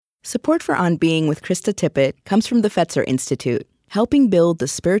Support for On Being with Krista Tippett comes from the Fetzer Institute, helping build the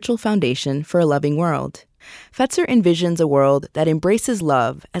spiritual foundation for a loving world. Fetzer envisions a world that embraces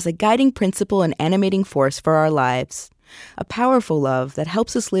love as a guiding principle and animating force for our lives. A powerful love that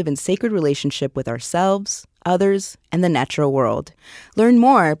helps us live in sacred relationship with ourselves, others, and the natural world. Learn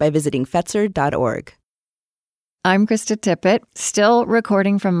more by visiting Fetzer.org. I'm Krista Tippett, still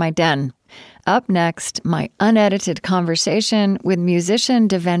recording from my den. Up next, my unedited conversation with musician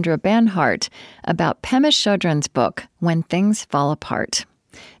Devendra Banhart about Pema Chodron's book, When Things Fall Apart.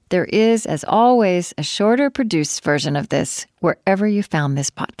 There is, as always, a shorter produced version of this wherever you found this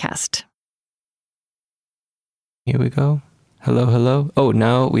podcast. Here we go. Hello, hello. Oh,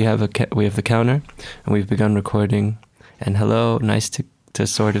 now we have the counter, and we've begun recording. And hello, nice to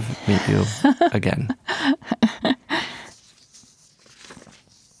sort of meet you again.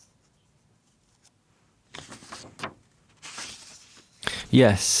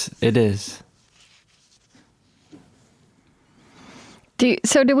 Yes, it is. We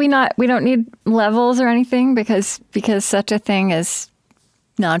don't need levels or anything because such a thing is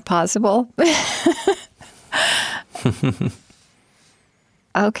not possible.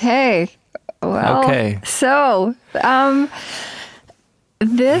 Okay. Well, okay. So,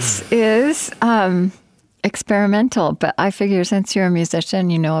 this is experimental, but I figure since you're a musician,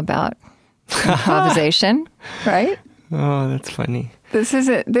 you know about improvisation, right? Oh, that's funny. This is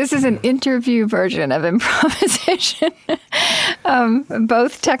an interview version of improvisation,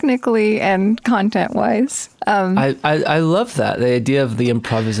 both technically and content-wise. I love that, the idea of the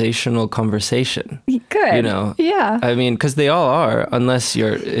improvisational conversation. Good. You know? Yeah. I mean, because they all are, unless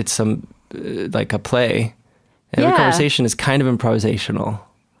it's some, like a play. Every conversation is kind of improvisational.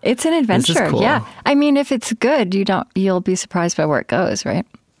 It's an adventure. This is cool. Yeah. I mean, if it's good, you'll be surprised by where it goes, right?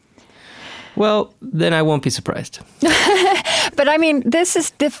 Well, then I won't be surprised. But I mean,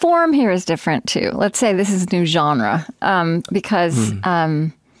 the form here is different too. Let's say this is new genre, because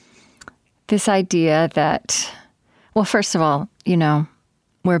this idea that, well, first of all,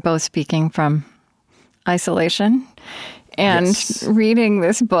 we're both speaking from isolation and reading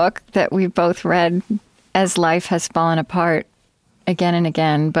this book that we've both read as life has fallen apart again and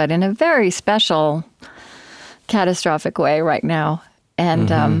again, but in a very special, catastrophic way right now. And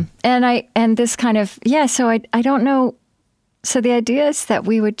this kind of, so I don't know. So the idea is that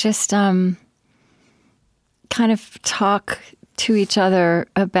we would just kind of talk to each other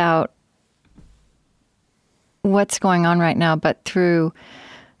about what's going on right now, but to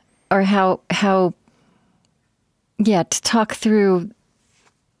talk through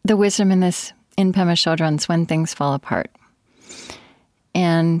the wisdom in Pema Chodron's When Things Fall Apart.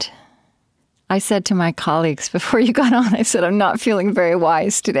 And I said to my colleagues before you got on, I said, I'm not feeling very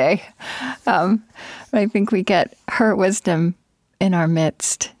wise today. I think we get her wisdom in our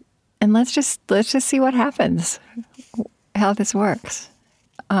midst. And let's just see what happens, how this works.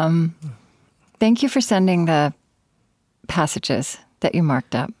 Thank you for sending the passages that you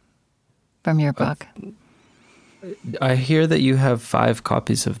marked up from your book. I hear that you have 5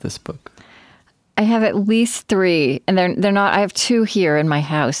 copies of this book. I have at least 3, and they're not. I have 2 here in my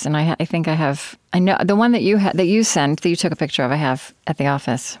house, and I think I have. I know the one that you sent, that you took a picture of. I have at the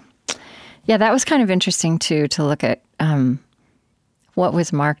office. Yeah, that was kind of interesting too, to look at what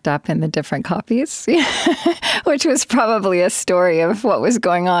was marked up in the different copies, which was probably a story of what was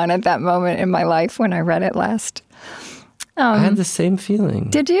going on at that moment in my life when I read it last. I had the same feeling.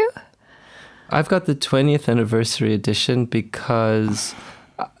 Did you? I've got the 20th anniversary edition because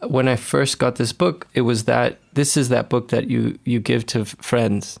when I first got this book, this is that book that you give to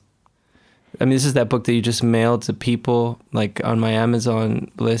friends. I mean, this is that book that you just mail to people, like on my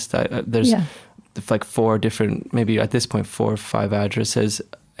Amazon list. There's like 4 different, maybe at this point 4 or 5 addresses,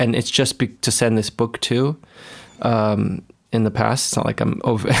 and it's just to send this book to. In the past, it's not like I'm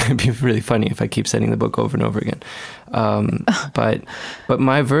over. It'd be really funny if I keep sending the book over and over again. But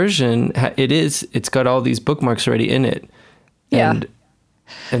my version, it's got all these bookmarks already in it.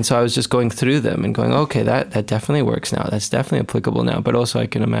 And so I was just going through them and going, okay, that definitely works now. That's definitely applicable now. But also I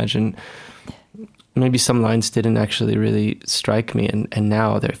can imagine maybe some lines didn't actually really strike me. And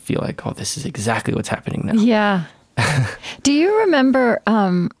now they feel like, oh, this is exactly what's happening now. Yeah. Do you remember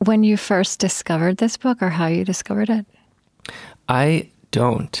when you first discovered this book or how you discovered it? I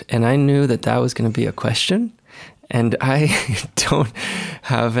don't. And I knew that was going to be a question. And I don't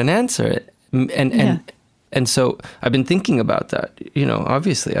have an answer. And so I've been thinking about that.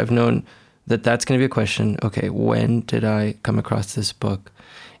 Obviously, I've known that that's going to be a question. Okay, when did I come across this book?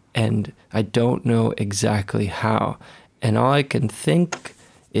 And I don't know exactly how. And all I can think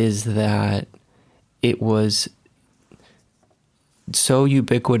is that it was so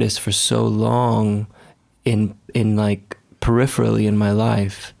ubiquitous for so long in like peripherally in my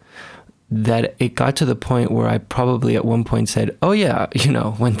life that it got to the point where I probably at one point said, oh yeah,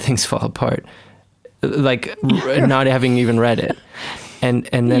 when things fall apart, like not having even read it. And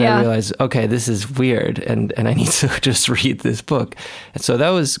then I realized, okay, this is weird, and I need to just read this book. And so that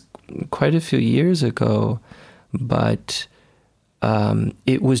was quite a few years ago, but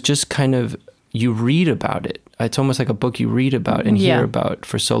it was just kind of, you read about it. It's almost like a book you read about and hear about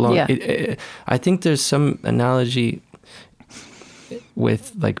for so long. Yeah. I think there's some analogy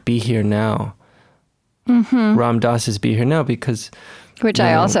with like Be Here Now. Mm-hmm. Ram Dass's Be Here Now, because... Which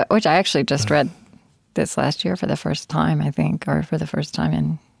I actually just read this last year for the first time, I think, or for the first time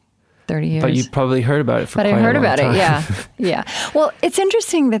in 30 years. But you probably heard about it for quite a long time. But I heard about it, yeah. Well, it's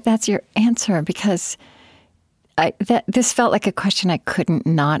interesting that that's your answer, because this felt like a question I couldn't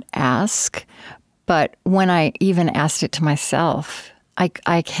not ask. But when I even asked it to myself,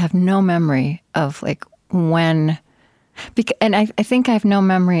 I have no memory of like when, and I think I have no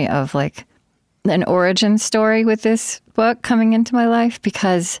memory of like an origin story with this book coming into my life,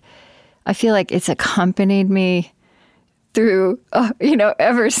 because I feel like it's accompanied me through,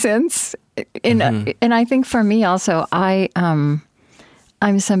 ever since. And I think for me also, I'm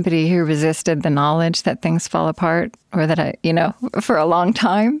somebody who resisted the knowledge that things fall apart, or that for a long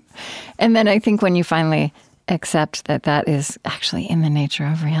time. And then I think when you finally accept that that is actually in the nature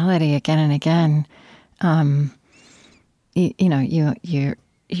of reality again and again,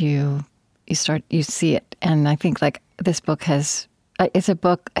 you see it. And I think like this book it's a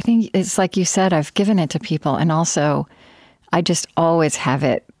book, I think it's like you said, I've given it to people, and also I just always have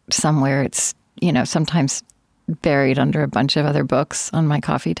it somewhere. It's, sometimes buried under a bunch of other books on my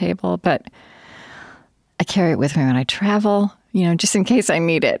coffee table, but I carry it with me when I travel, just in case I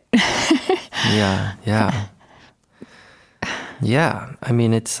need it. Yeah. Yeah. I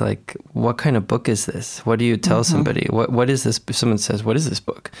mean, it's like, what kind of book is this? What do you tell somebody? What is this? If someone says, what is this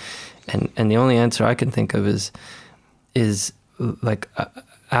book? And the only answer I can think of is like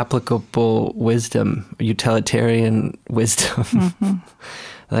applicable wisdom, utilitarian wisdom. Mm-hmm.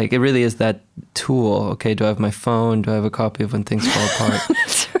 Like, it really is that tool. Okay, do I have my phone? Do I have a copy of When Things Fall Apart?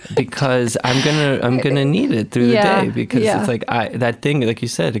 Right. Because I'm gonna need it through the day, because it's like that thing, like you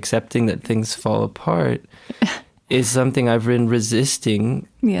said, accepting that things fall apart is something I've been resisting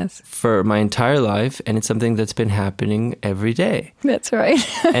for my entire life, and it's something that's been happening every day. That's right.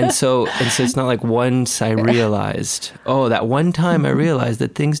 and so it's not like once I realized, that one time I realized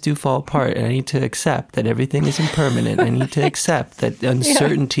that things do fall apart, and I need to accept that everything is impermanent. I need to accept that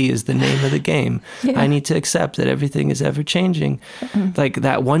uncertainty is the name of the game. Yeah. I need to accept that everything is ever changing. Like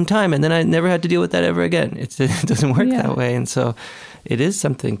that one time, and then I never had to deal with that ever again. It doesn't work that way. And so it is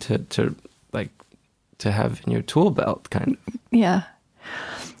something to have in your tool belt, kind of. Yeah.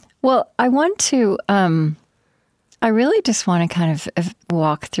 Well, I want to, I really just want to kind of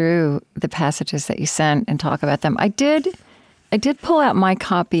walk through the passages that you sent and talk about them. I did pull out my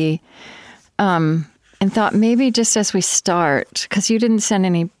copy and thought maybe just as we start, because you didn't send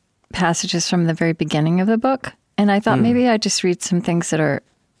any passages from the very beginning of the book, and I thought maybe I'd just read some things that are,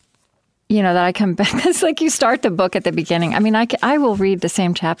 that I come back. It's like you start the book at the beginning. I mean, I will read the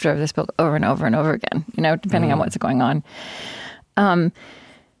same chapter of this book over and over and over again, depending on what's going on.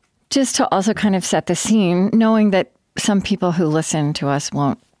 Just to also kind of set the scene, knowing that some people who listen to us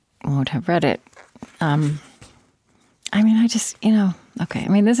won't have read it. I mean, okay. I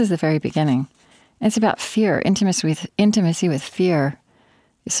mean, this is the very beginning. It's about fear, intimacy with fear.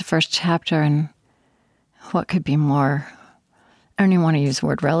 It's the first chapter, and what could be more? I don't even want to use the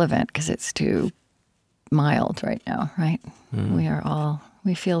word relevant because it's too mild right now, right?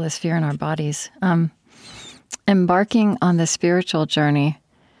 We feel this fear in our bodies. Embarking on the spiritual journey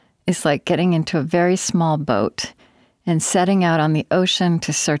is like getting into a very small boat and setting out on the ocean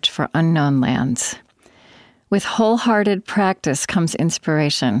to search for unknown lands. With wholehearted practice comes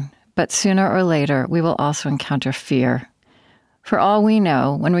inspiration, but sooner or later we will also encounter fear. For all we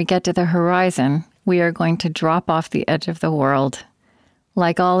know, when we get to the horizon, we are going to drop off the edge of the world.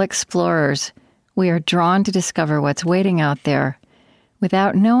 Like all explorers, we are drawn to discover what's waiting out there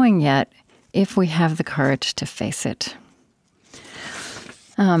without knowing yet if we have the courage to face it.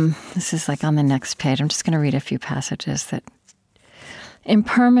 This is like on the next page. I'm just going to read a few passages that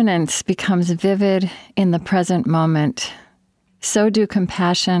impermanence becomes vivid in the present moment. So do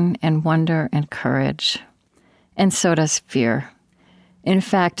compassion and wonder and courage. And so does fear. In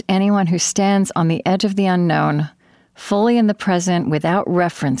fact, anyone who stands on the edge of the unknown, fully in the present without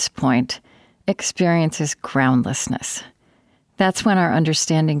reference point, experiences groundlessness. That's when our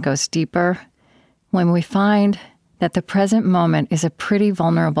understanding goes deeper, when we find that the present moment is a pretty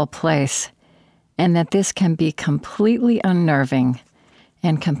vulnerable place, and that this can be completely unnerving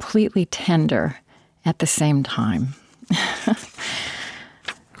and completely tender at the same time.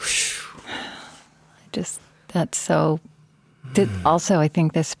 That's so... Also, I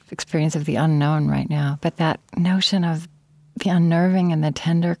think this experience of the unknown right now, but that notion of the unnerving and the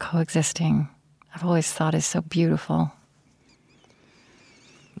tender coexisting, I've always thought is so beautiful.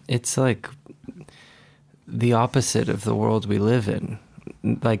 It's like the opposite of the world we live in.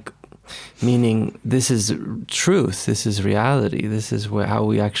 Like, meaning this is truth, this is reality, this is how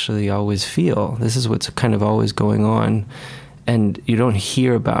we actually always feel. This is what's kind of always going on, and you don't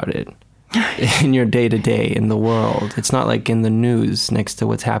hear about it in your day-to-day in the world. It's not like in the news next to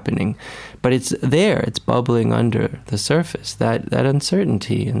what's happening, but it's there, it's bubbling under the surface, that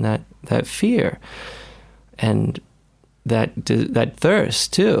uncertainty and that fear and that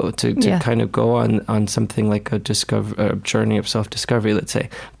thirst too to kind of go on something like a journey of self-discovery, let's say.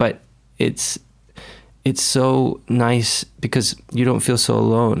 But it's so nice because you don't feel so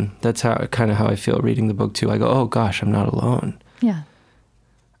alone. That's how I feel reading the book too. I go, oh gosh, I'm not alone. Yeah.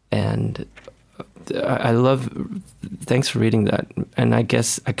 And I love, thanks for reading that. And I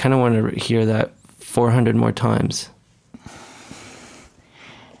guess I kind of want to hear that 400 more times.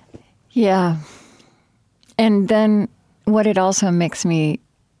 Yeah. And then what it also makes me,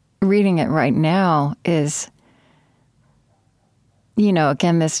 reading it right now, is,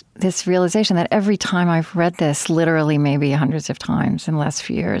 again, this realization that every time I've read this, literally maybe hundreds of times in the last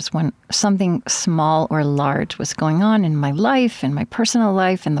few years, when something small or large was going on in my life, in my personal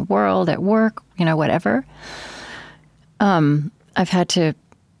life, in the world, at work, whatever, I've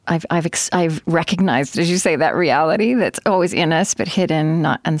recognized, as you say, that reality that's always in us, but hidden,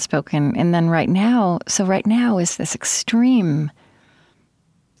 not unspoken. And then right now is this extreme.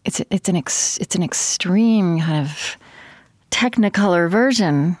 It's an extreme kind of Technicolor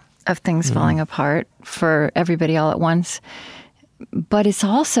version of things falling apart for everybody all at once. But it's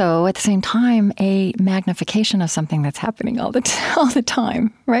also, at the same time, a magnification of something that's happening all the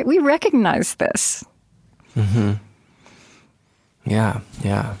time, right? We recognize this. Mm-hmm. Yeah.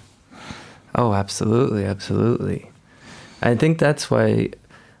 Oh, absolutely, absolutely. I think that's why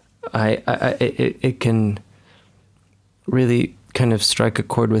it can really kind of strike a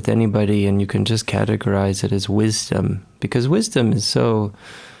chord with anybody, and you can just categorize it as wisdom, because wisdom is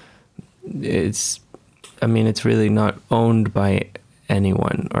it's really not owned by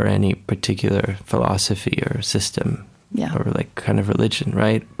anyone or any particular philosophy or system or like kind of religion,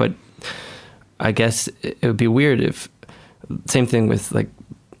 right? But I guess it would be weird if, same thing with like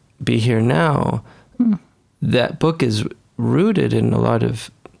Be Here Now, that book is rooted in a lot of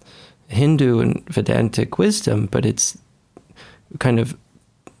Hindu and Vedantic wisdom, but it's kind of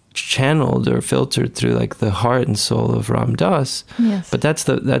channeled or filtered through like the heart and soul of Ram Dass. Yes. But that's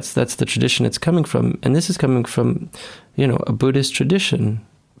the tradition it's coming from, and this is coming from, a Buddhist tradition,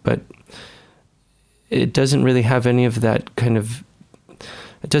 but it doesn't really have any of that kind of.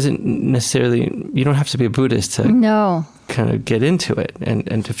 It doesn't necessarily. You don't have to be a Buddhist to kind of get into it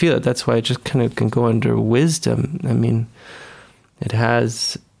and to feel it. That's why it just kind of can go under wisdom. I mean, it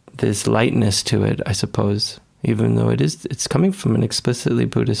has this lightness to it, I suppose, even though it's coming from an explicitly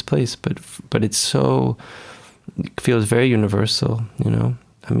Buddhist place, but it feels very universal,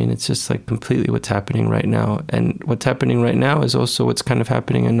 I mean, it's just like completely what's happening right now. And what's happening right now is also what's kind of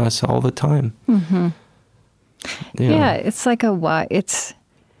happening in us all the time. Mm-hmm. Yeah, it's like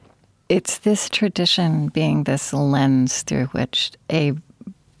it's this tradition being this lens through which a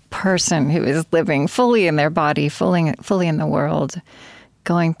person who is living fully in their body, fully in the world,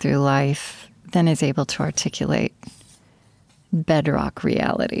 going through life, then is able to articulate bedrock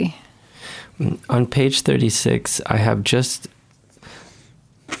reality. On page 36, I have just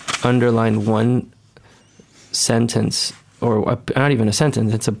underlined one sentence, or not even a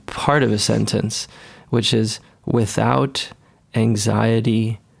sentence, it's a part of a sentence, which is without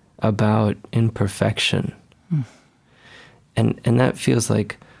anxiety about imperfection. And that feels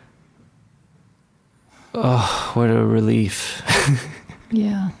like, oh, what a relief.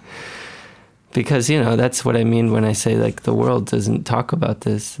 Yeah. Because, that's what I mean when I say, like, the world doesn't talk about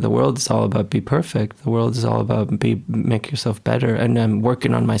this. The world is all about be perfect. The world is all about make yourself better. And I'm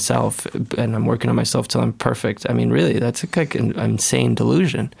working on myself, and I'm working on myself till I'm perfect. I mean, really, that's like an insane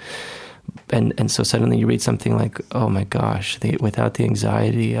delusion. And so suddenly you read something like, oh my gosh, without the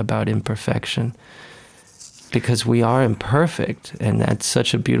anxiety about imperfection. Because we are imperfect, and that's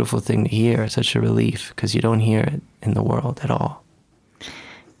such a beautiful thing to hear, such a relief, because you don't hear it in the world at all.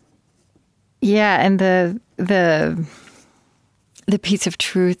 Yeah, and the piece of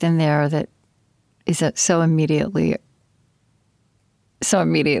truth in there that is so immediately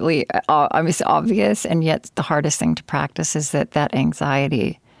obvious, and yet the hardest thing to practice is that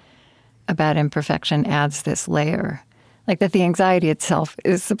anxiety about imperfection adds this layer. Like that the anxiety itself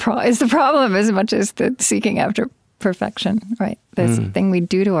is the problem as much as the seeking after perfection, right? This thing we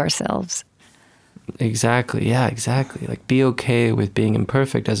do to ourselves. Exactly. Yeah, exactly. Like be okay with being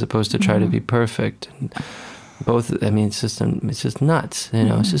imperfect as opposed to try to be perfect. And both, I mean, it's just nuts, you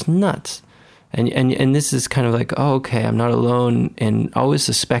know, it's just nuts. And this is kind of like, oh, okay, I'm not alone in always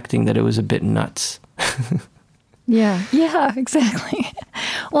suspecting that it was a bit nuts. Yeah, exactly.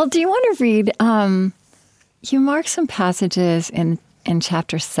 Well, do you want to read, you mark some passages in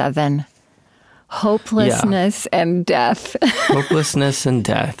chapter 7, hopelessness and death. Hopelessness and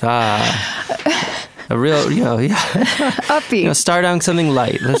death. A real, upbeat. Start on something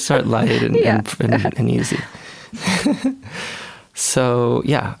light. Let's start light and easy. So,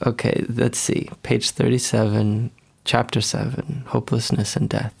 okay, let's see. Page 37, chapter 7, hopelessness and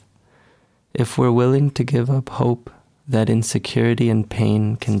death. If we're willing to give up hope that insecurity and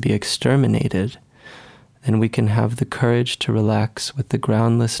pain can be exterminated, then we can have the courage to relax with the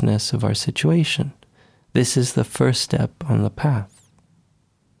groundlessness of our situation. This is the first step on the path.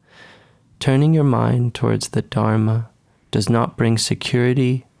 Turning your mind towards the Dharma does not bring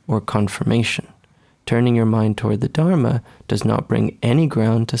security or confirmation. Turning your mind toward the Dharma does not bring any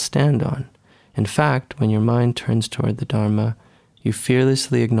ground to stand on. In fact, when your mind turns toward the Dharma, you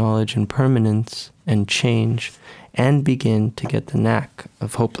fearlessly acknowledge impermanence and change and begin to get the knack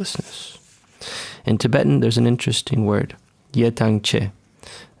of hopelessness. In Tibetan, there's an interesting word, ye tang che.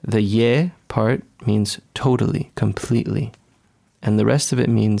 The ye part means totally, completely, and the rest of it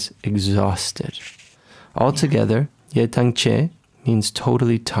means exhausted. Altogether, ye tang che means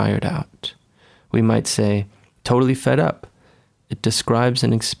totally tired out. We might say, totally fed up. It describes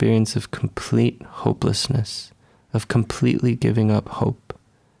an experience of complete hopelessness, of completely giving up hope.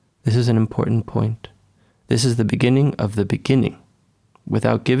 This is an important point. This is the beginning of the beginning.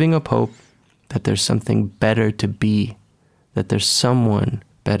 Without giving up hope that there's something better to be, that there's someone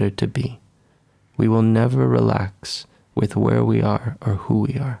better to be, we will never relax with where we are or who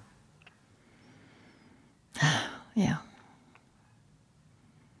we are. Yeah.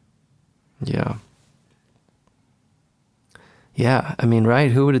 Yeah. Yeah, I mean,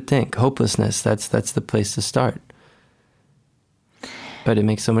 right? Who would it think? Hopelessness, that's the place to start. But it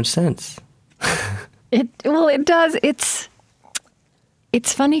makes so much sense. It does. It's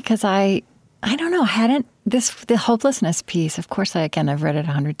funny because I don't know, the hopelessness piece, of course, I've read it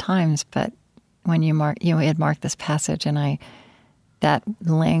 100 times, but when you had marked this passage and that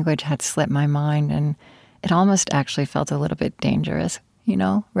language had slipped my mind, and it almost actually felt a little bit dangerous,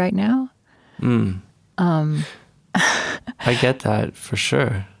 right now. I get that for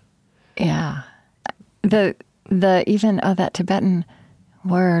sure. Yeah. The even that Tibetan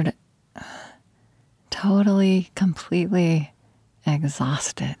word, totally, completely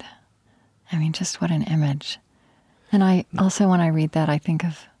exhausted. I mean, just what an image. And I also, when I read that, I think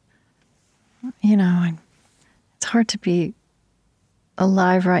of, it's hard to be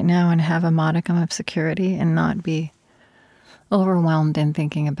alive right now and have a modicum of security and not be overwhelmed in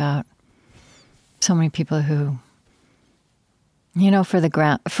thinking about so many people who,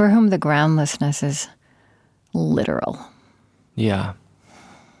 for whom the groundlessness is literal. Yeah.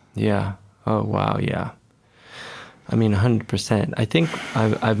 Yeah. Oh, wow. Yeah. I mean, 100%. I think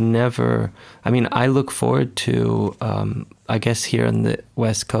I look forward to, I guess here on the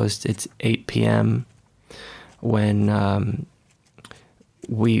West Coast, it's 8 p.m. when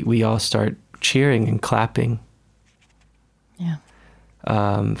we all start cheering and clapping. Yeah.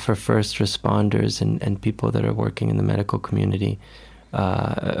 For first responders and people that are working in the medical community,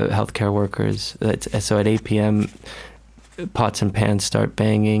 healthcare workers. So at 8 p.m., pots and pans start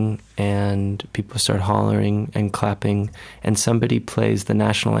banging and people start hollering and clapping, and somebody plays the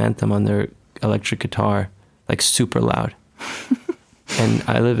national anthem on their electric guitar, like super loud. And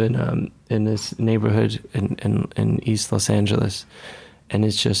I live in this neighborhood in East Los Angeles, and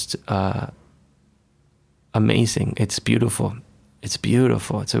it's just amazing. It's beautiful. It's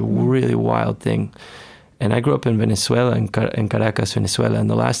beautiful. It's a really wild thing. And I grew up in Venezuela, in Caracas, Venezuela. And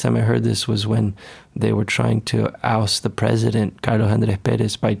the last time I heard this was when they were trying to oust the president, Carlos Andrés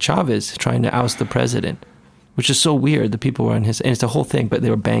Pérez, by Chavez, trying to oust the president, which is so weird. The people were on his, and it's the whole thing, but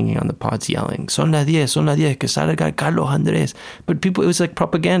they were banging on the pots, yelling, son las 10, que salga Carlos Andrés. But people, it was like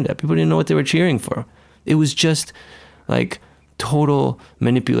propaganda. People didn't know what they were cheering for. It was just like total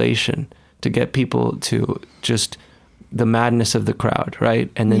manipulation to get people to just the madness of the crowd,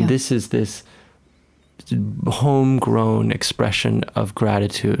 right? And then this is this homegrown expression of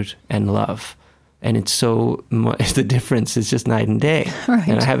gratitude and love And it's so much, the difference is just night and day. Right.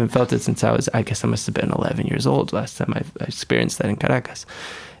 And I haven't felt it since I guess I must have been 11 years old last time I experienced that in Caracas.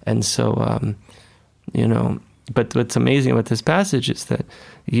 And so, but what's amazing about this passage is that,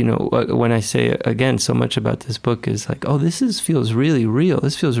 when I say, again, so much about this book is like, oh, feels really real.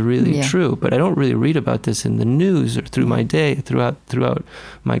 This feels really true. But I don't really read about this in the news or through my day, throughout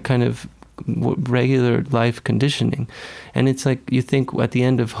my kind of regular life conditioning. And it's like, you think at the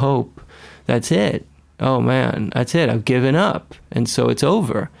end of Hope, that's it. Oh man, that's it. I've given up. And so it's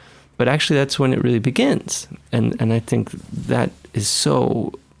over. But actually that's when it really begins. And I think that is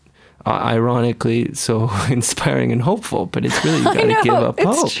so ironically so inspiring and hopeful, but it's really, you got to give up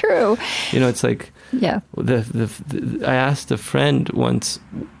hope. It's true. It's like, I asked a friend once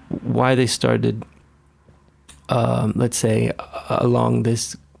why they started, let's say,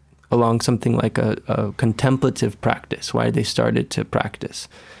 along something like a contemplative practice, why they started to practice.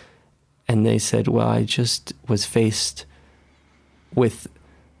 And they said, well, I just was faced with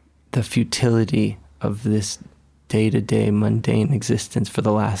the futility of this day-to-day mundane existence for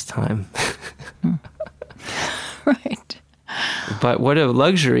the last time. Right. But what a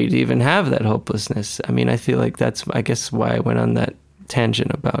luxury to even have that hopelessness. I mean, I feel like that's, I guess, why I went on that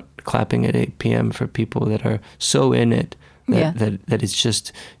tangent about clapping at 8 p.m. for people that are so in it that it's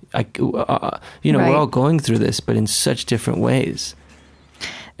just, we're all going through this, but in such different ways.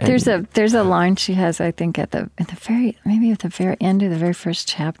 And there's a line she has, I think, at the very end of the very first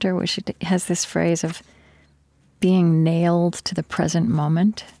chapter, where she has this phrase of being nailed to the present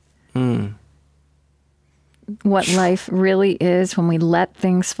moment. What life really is when we let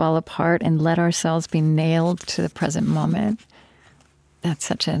things fall apart and let ourselves be nailed to the present moment. That's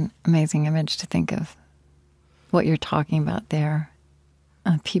such an amazing image to think of what you're talking about there.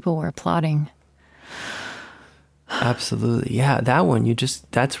 People were applauding. Absolutely. Yeah, that one,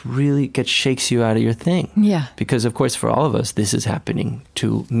 that's really shakes you out of your thing. Yeah. Because, of course, for all of us, this is happening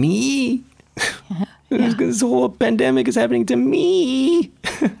to me. This whole pandemic is happening to me.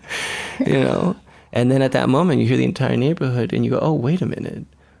 And then at that moment, you hear the entire neighborhood and you go, oh, wait a minute.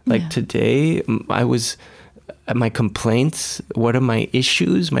 Like today, my complaints, what are my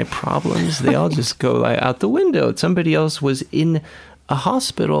issues, my problems, they all just go out the window. Somebody else was in a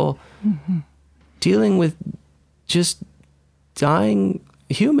hospital dealing with just dying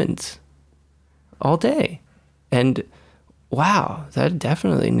humans all day. And wow, that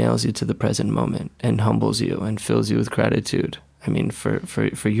definitely nails you to the present moment and humbles you and fills you with gratitude. I mean,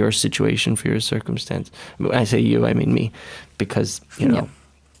 for your situation, for your circumstance. When I say you, I mean me, because,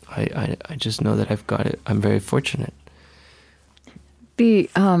 I just know that I've got it. I'm very fortunate.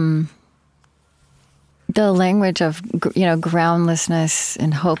 The language of, groundlessness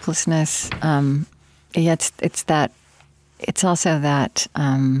and hopelessness, it's that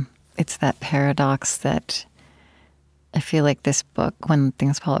paradox that I feel like this book, When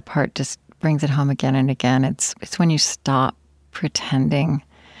Things Fall Apart, just brings it home again and again. It's when you stop pretending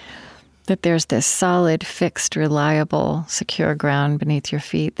that there's this solid, fixed, reliable, secure ground beneath your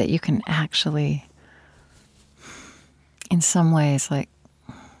feet that you can actually, in some ways,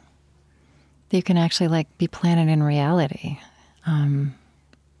 be planted in reality.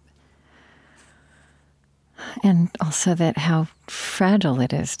 And also that how fragile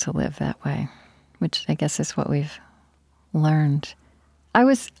it is to live that way, which I guess is what we've learned. I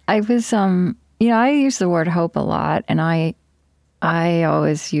use the word hope a lot, and I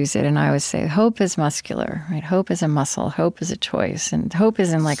always use it, and I always say hope is muscular, right? Hope is a muscle, hope is a choice, and hope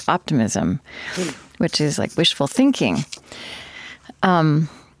isn't like optimism, which is like wishful thinking.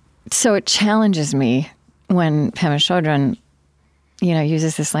 So it challenges me when Pema Chodron,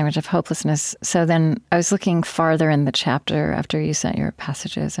 uses this language of hopelessness. So then I was looking farther in the chapter after you sent your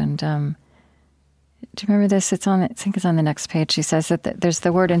passages, and do you remember this? I think it's on the next page. She says that there's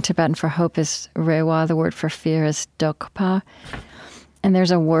the word in Tibetan for hope is rewa, the word for fear is dokpa, and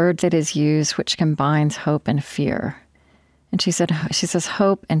there's a word that is used which combines hope and fear. And she says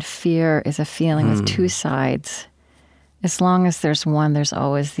hope and fear is a feeling with two sides. As long as there's one, there's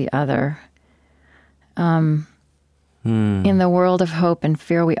always the other. In the world of hope and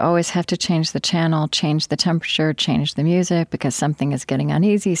fear, we always have to change the channel, change the temperature, change the music, because something is getting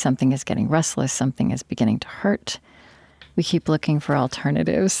uneasy, something is getting restless, something is beginning to hurt. We keep looking for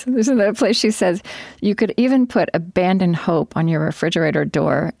alternatives. There's another place she says, you could even put abandoned hope on your refrigerator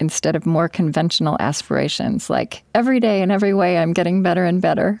door instead of more conventional aspirations, like every day in every way I'm getting better and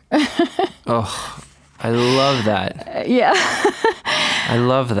better. Oh, I love that. Yeah. I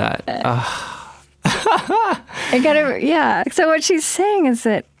love that. So what she's saying is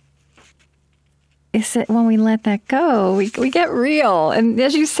that is that when we let that go, we get real. And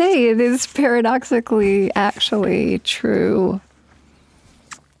as you say, it is paradoxically actually true.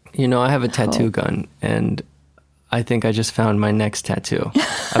 You know, I have a tattoo gun, and I think I just found my next tattoo.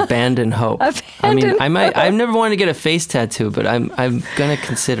 Abandon hope. I've never wanted to get a face tattoo, but I'm going to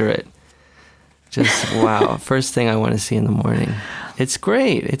consider it. Just, wow. First thing I want to see in the morning. It's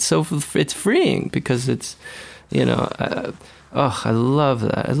great. It's freeing because it's, you know, I love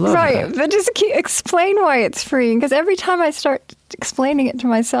that. I love that. Right, but just explain why it's freeing, because every time I start explaining it to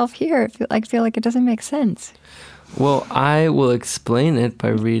myself here, I feel like it doesn't make sense. Well, I will explain it by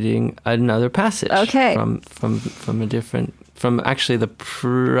reading another passage. Okay. From actually the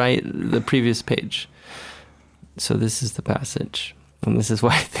previous page. So this is the passage, and this is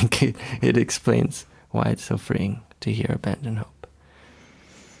why I think it explains why it's so freeing to hear abandon hope.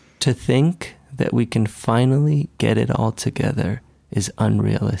 To think that we can finally get it all together is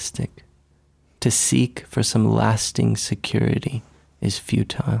unrealistic. To seek for some lasting security is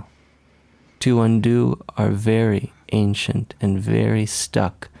futile. To undo our very ancient and very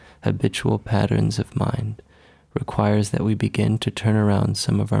stuck habitual patterns of mind requires that we begin to turn around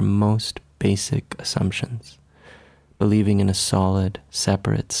some of our most basic assumptions, believing in a solid,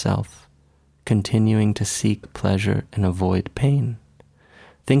 separate self, continuing to seek pleasure and avoid pain,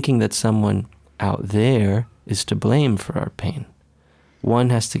 thinking that someone out there is to blame for our pain. One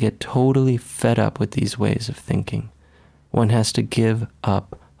has to get totally fed up with these ways of thinking. One has to give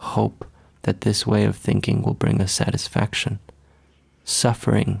up hope that this way of thinking will bring us satisfaction.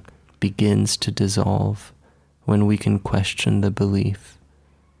 Suffering begins to dissolve when we can question the belief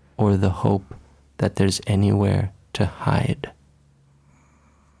or the hope that there's anywhere to hide.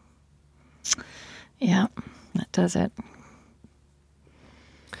 Yeah, that does it.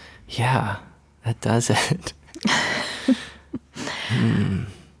 Yeah, that does it.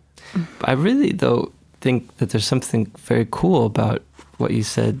 I really, though, think that there's something very cool about what you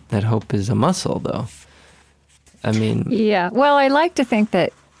said, that hope is a muscle, though. I mean... Yeah. Well, I like to think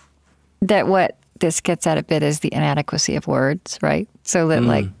that what this gets at a bit is the inadequacy of words, right? So that,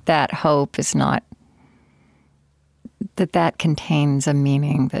 like, that hope is not... that contains a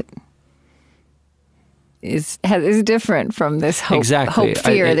meaning that is different from this hope, exactly.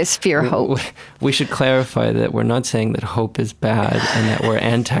 this fear hope. We should clarify that we're not saying that hope is bad and that we're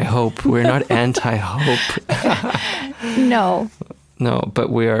anti-hope. We're not anti-hope. No, but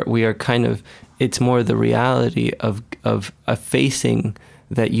we are kind of, it's more the reality of facing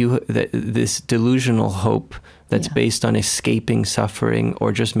this delusional hope that's based on escaping suffering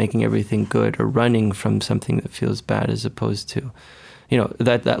or just making everything good or running from something that feels bad, as opposed to, you know,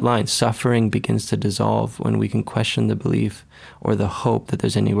 that line, suffering begins to dissolve when we can question the belief or the hope that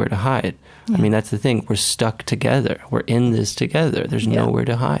there's anywhere to hide. Yeah. I mean, that's the thing. We're stuck together. We're in this together. There's nowhere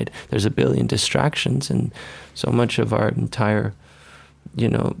to hide. There's a billion distractions, and so much of our entire, you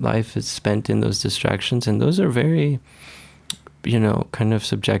know, life is spent in those distractions, and those are very, you know, kind of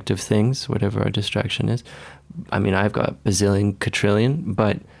subjective things, whatever our distraction is. I mean, I've got bazillion, quadrillion,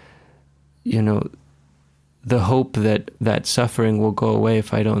 but, you know, the hope that suffering will go away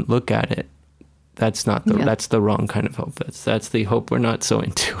if I don't look at it, that's not that's the wrong kind of hope. That's the hope we're not so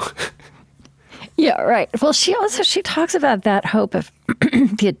into. Yeah, right. Well, she talks about that hope of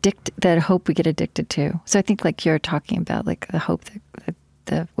that hope we get addicted to. So I think, like, you're talking about, like, the hope that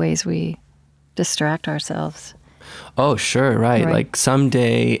the ways we distract ourselves. Oh, sure, right. Like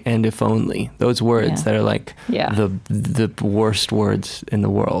someday and if only. Those words that are like the worst words in the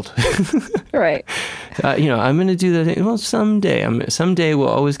world. Right. You know, I'm going to do the thing. Well, someday will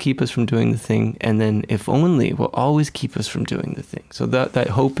always keep us from doing the thing. And then if only will always keep us from doing the thing. So that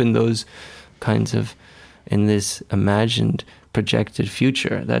hope in those kinds of, in this imagined projected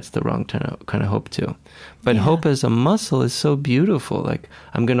future, that's the wrong kind of hope too. But hope as a muscle is so beautiful. Like,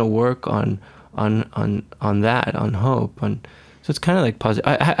 I'm going to work on that, on hope. So it's kind of like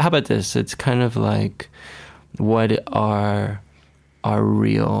positive. How about this? It's kind of like, what are our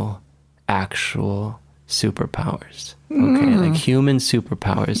real, actual superpowers? Okay, like human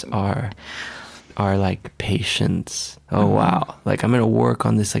superpowers are like patience. Oh wow! Like, I'm gonna work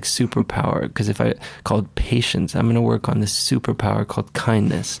on this like superpower, because if I called patience, I'm gonna work on this superpower called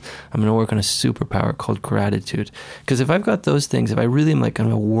kindness. I'm gonna work on a superpower called gratitude. Because if I've got those things, if I really am like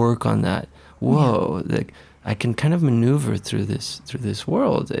gonna work on that, whoa, like, I can kind of maneuver through this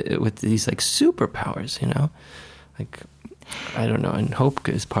world with these like superpowers, you know, like, I don't know, and hope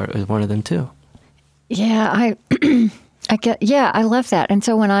is one of them too. Yeah, I love that. And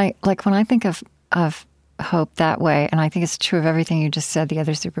so when I think of hope that way, and I think it's true of everything you just said, the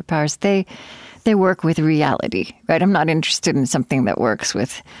other superpowers, they work with reality, right? I'm not interested in something that works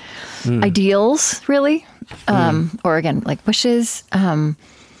with ideals, really, or again, like wishes,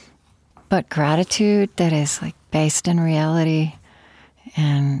 but gratitude that is like based in reality,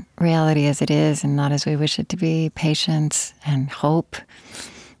 and reality as it is and not as we wish it to be, patience and hope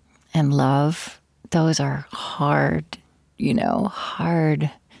and love. Those are hard,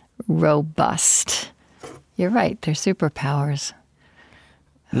 robust. You're right, they're superpowers.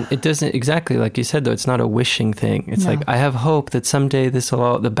 It doesn't, exactly like you said, though, it's not a wishing thing. It's like, I have hope that someday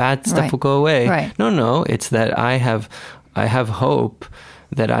the bad stuff will go away. Right. No, it's that I have hope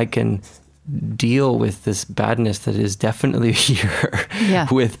that I can deal with this badness that is definitely here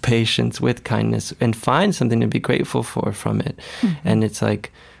with patience, with kindness, and find something to be grateful for from it. Mm-hmm. And it's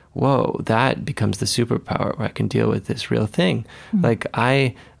like, whoa, that becomes the superpower where I can deal with this real thing. Mm-hmm. Like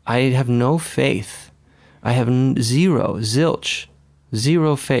I have no faith. I have zero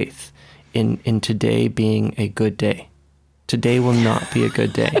faith in today being a good day. Today will not be a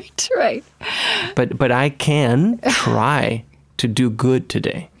good day. Right. But I can try to do good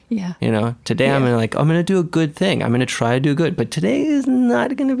today. Yeah. Today I'm going to do a good thing. I'm going to try to do good. But today is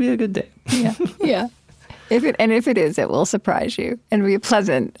not going to be a good day. Yeah. Yeah. If it is, it will surprise you and be a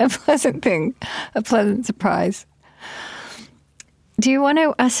pleasant thing, a pleasant surprise. Do you want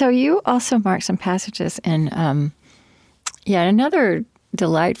to? So you also marked some passages in, another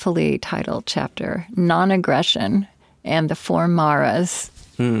delightfully titled chapter, Non-Aggression and the Four Maras.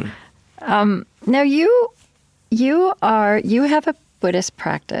 Now you have a Buddhist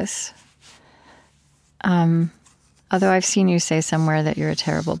practice. Although I've seen you say somewhere that you're a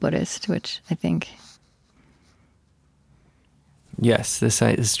terrible Buddhist, which I think. Yes, this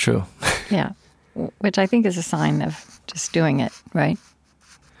is true. Yeah, which I think is a sign of just doing it, right?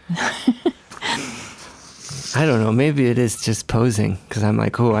 I don't know. Maybe it is just posing because I'm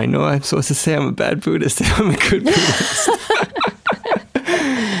like, I know I'm supposed to say I'm a bad Buddhist and I'm a good Buddhist.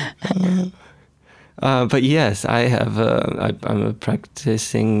 But yes, I have. I'm a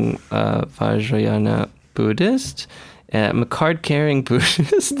practicing Vajrayana Buddhist. I'm a card-carrying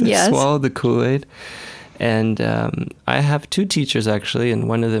Buddhist that swallowed the Kool-Aid. And I have two teachers actually, and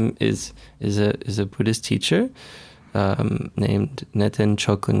one of them is a Buddhist teacher named Neten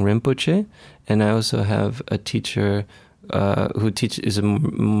Chokling Rinpoche, and I also have a teacher who is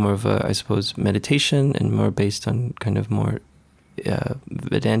more of a, I suppose, meditation and more based on kind of more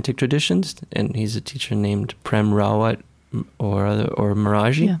Vedantic traditions, and he's a teacher named Prem Rawat or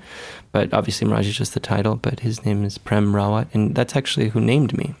Maharaji. Yeah. But obviously Maharaji is just the title, but his name is Prem Rawat, and that's actually who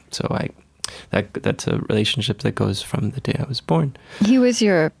named me. So that's a relationship that goes from the day I was born. He was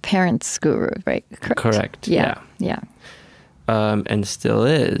your parents' guru, right? Correct. Yeah. And still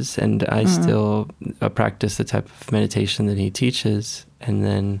is, and I still practice the type of meditation that he teaches, and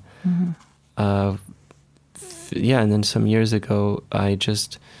then and then some years ago I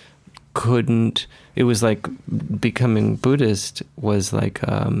just couldn't. It was like becoming Buddhist was like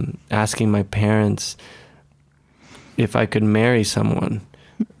asking my parents if I could marry someone.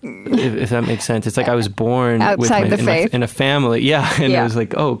 If that makes sense. It's like I was born outside the faith in a family. And it was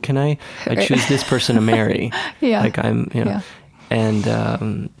like, can I choose this person to marry? Like I'm,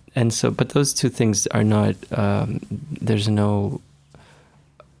 and so, but those two things are not, there's no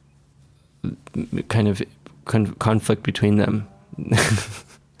kind of conflict between them.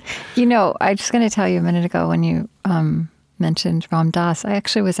 I was going to tell you a minute ago when you mentioned Ram Dass, I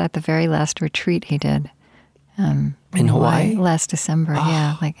actually was at the very last retreat he did. In Hawaii last December,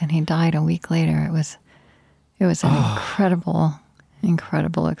 and he died a week later. It was an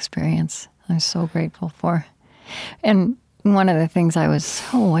incredible experience. I'm so grateful for. And one of the things I was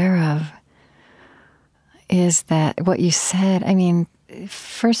so aware of is that what you said. I mean,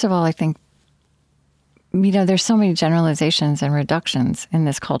 first of all, I think there's so many generalizations and reductions in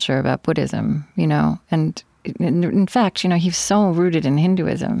this culture about Buddhism. And in fact, he's so rooted in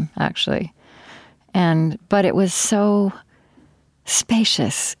Hinduism, actually. But it was so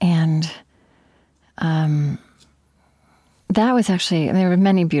spacious, and that was actually, there were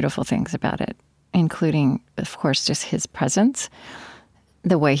many beautiful things about it, including, of course, just his presence,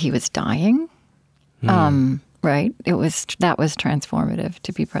 the way he was dying, right? That was transformative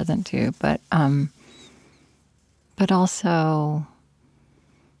to be present to, but also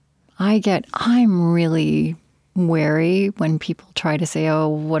I'm really wary when people try to say,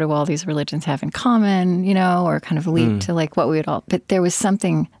 what do all these religions have in common, or kind of leap to like what we would all, but there was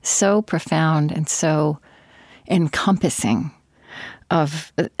something so profound and so encompassing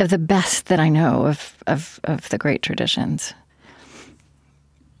of the best that I know of the great traditions.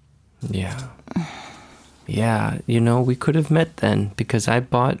 Yeah. yeah, we could have met then, because I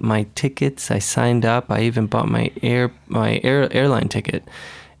bought my tickets, I signed up, I even bought my airline ticket,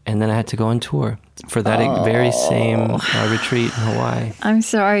 and then I had to go on tour for that very same retreat in Hawaii. I'm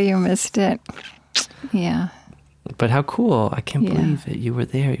sorry you missed it. Yeah. But how cool. I can't believe it. You were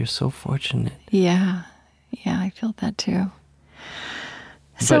there. You're so fortunate. Yeah. Yeah, I felt that too.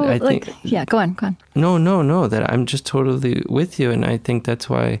 So, but I think, go on. No, that I'm just totally with you. And I think that's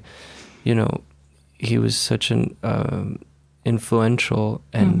why, he was such an influential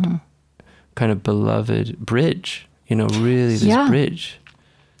and kind of beloved bridge, really this bridge.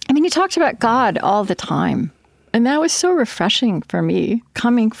 I mean, he talked about God all the time. And that was so refreshing for me,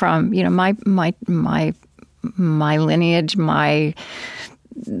 coming from, my lineage, my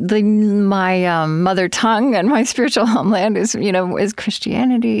mother tongue and my spiritual homeland is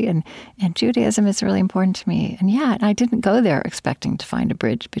Christianity, and Judaism is really important to me. And I didn't go there expecting to find a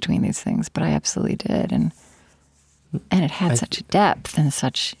bridge between these things, but I absolutely did. And it had such a depth and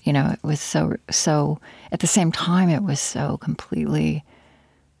such, it was so at the same time, it was so completely,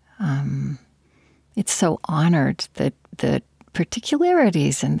 it's so honored the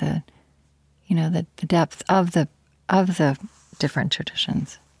particularities and the depth of the different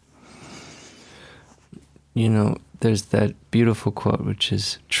traditions. There's that beautiful quote, which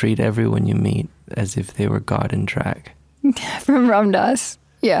is, treat everyone you meet as if they were God in drag. From Ram Dass.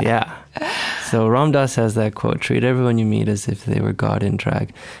 Yeah. Yeah. So Ram Dass has that quote, treat everyone you meet as if they were God in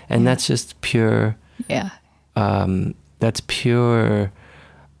drag. And that's just pure... Yeah. That's pure...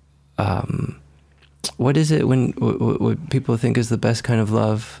 what is it when what people think is the best kind of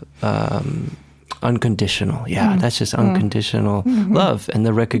love? Unconditional. Yeah, that's just unconditional love, and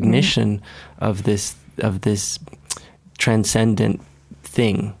the recognition of this transcendent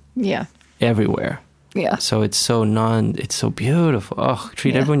thing. Yeah. Everywhere. Yeah. So it's so beautiful. Oh,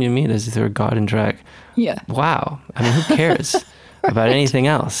 treat everyone you meet as if they're God in drag. Yeah. Wow. I mean, who cares about anything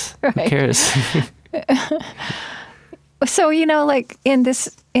else? Right. Who cares? So, in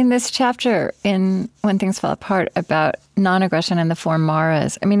this chapter in When Things Fall Apart about non-aggression and the four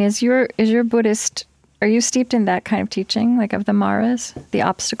maras, I mean, is your Buddhist, are you steeped in that kind of teaching, like of the maras, the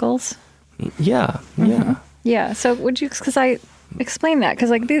obstacles? Yeah, yeah. Yeah, so would you, because I explain that, because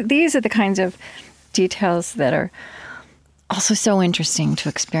these are the kinds of details that are also so interesting to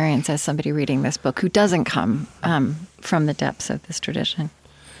experience as somebody reading this book who doesn't come from the depths of this tradition.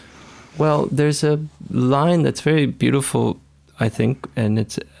 Well, there's a line that's very beautiful, I think, and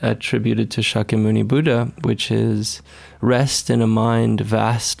it's attributed to Shakyamuni Buddha, which is, rest in a mind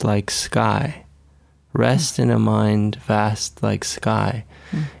vast like sky. Rest in a mind vast like sky.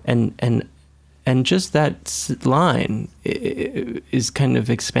 And just that line is kind of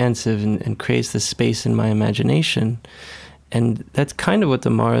expansive and creates this space in my imagination. And that's kind of what the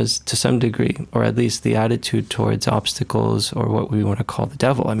Maras, to some degree, or at least the attitude towards obstacles, or what we want to call the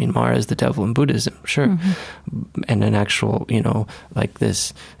devil. I mean, Mara is the devil in Buddhism, sure. And an actual, like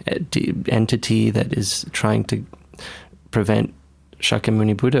this entity that is trying to prevent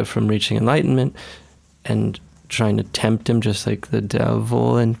Shakyamuni Buddha from reaching enlightenment and trying to tempt him, just like the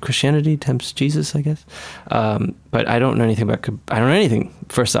devil in Christianity tempts Jesus, I guess. But I don't know anything about... I don't know anything,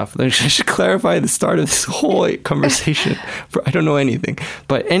 first off. I should clarify the start of this whole conversation. I don't know anything.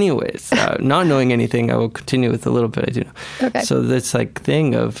 But anyways, not knowing anything, I will continue with a little bit I do know. Okay. So this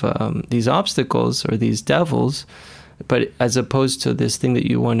thing of these obstacles or these devils, but as opposed to this thing that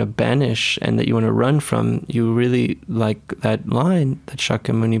you want to banish and that you want to run from, you really like that line, that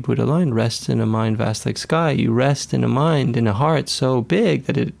Shakyamuni Buddha line, rest in a mind vast like sky. You rest in a mind, in a heart so big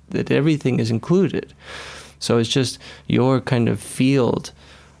that everything is included. So it's just your kind of field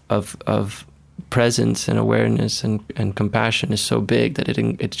of presence and awareness and compassion is so big that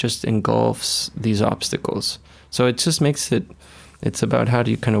it just engulfs these obstacles. So it just makes it... It's about how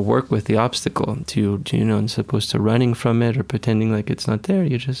do you kind of work with the obstacle. Do you as opposed to running from it or pretending like it's not there,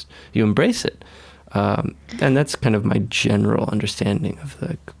 you embrace it. And that's kind of my general understanding of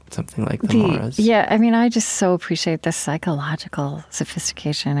something like the Maras. Yeah, I mean, I just so appreciate the psychological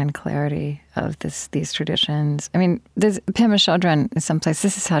sophistication and clarity of these traditions. I mean, Pema Chodron in some place,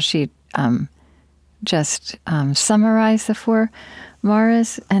 this is how she just summarized the four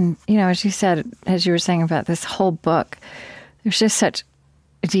Maras. And, as you said, as you were saying about this whole book, there's just such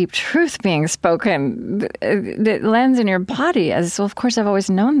deep truth being spoken that lands in your body as, well, of course, I've always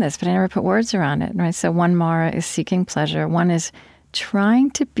known this, but I never put words around it. Right? So one Mara is seeking pleasure. One is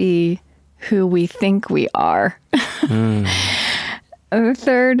trying to be who we think we are. The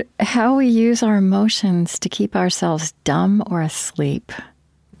third, how we use our emotions to keep ourselves dumb or asleep.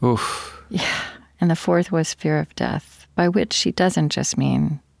 Oof. Yeah. And the fourth was fear of death, by which she doesn't just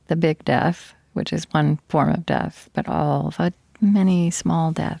mean the big death, which is one form of death, but all the many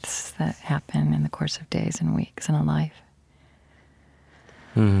small deaths that happen in the course of days and weeks in a life.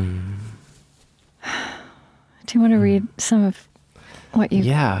 Do you want to read some of what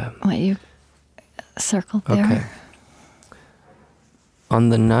you circled there? Okay. On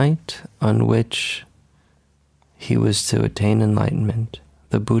the night on which he was to attain enlightenment,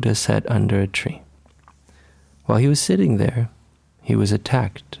 the Buddha sat under a tree. While he was sitting there, he was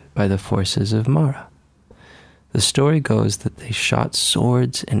attacked by the forces of Mara. The story goes that they shot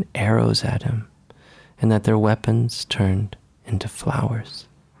swords and arrows at him, and that their weapons turned into flowers.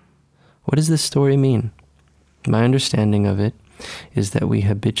 What does this story mean? My understanding of it is that we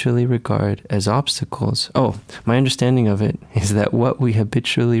habitually regard as obstacles. My understanding of it is that what we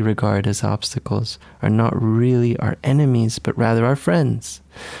habitually regard as obstacles are not really our enemies, but rather our friends.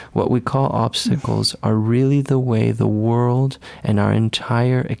 What we call obstacles are really the way the world and our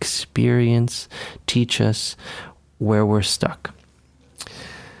entire experience teach us where we're stuck.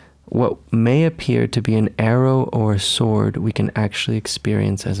 What may appear to be an arrow or a sword, we can actually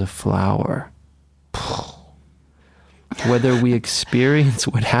experience as a flower. Whether we experience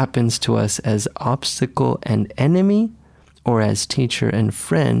what happens to us as obstacle and enemy or as teacher and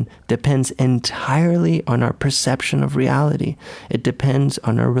friend depends entirely on our perception of reality. It depends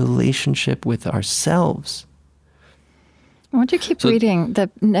on our relationship with ourselves. Why don't you keep reading the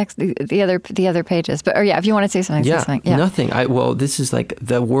other pages? But if you want to say something, say something. Yeah, nothing. This is like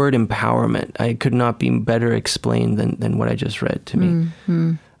the word empowerment. I could not be better explained than what I just read to me.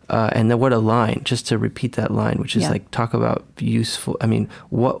 Mm-hmm. And then what a line, just to repeat that line, which is like, talk about useful. I mean,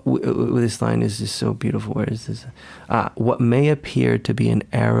 this line is just so beautiful. Where is this? What may appear to be an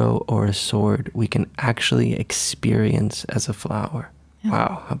arrow or a sword, we can actually experience as a flower. Yeah.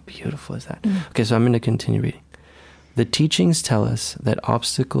 Wow, how beautiful is that? Mm. Okay, so I'm going to continue reading. The teachings tell us that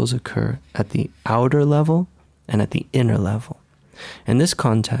obstacles occur at the outer level and at the inner level. In this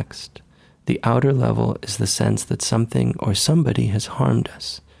context, the outer level is the sense that something or somebody has harmed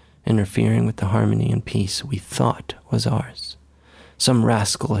us, interfering with the harmony and peace we thought was ours. Some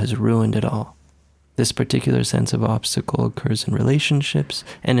rascal has ruined it all. This particular sense of obstacle occurs in relationships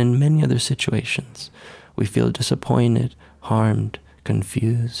and in many other situations. We feel disappointed, harmed,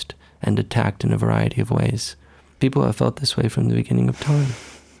 confused, and attacked in a variety of ways. People have felt this way from the beginning of time.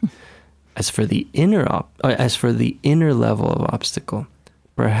 As for the inner level of obstacle,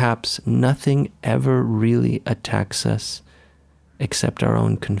 perhaps nothing ever really attacks us except our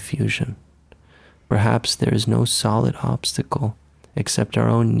own confusion. Perhaps there is no solid obstacle except our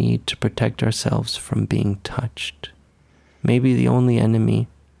own need to protect ourselves from being touched. Maybe the only enemy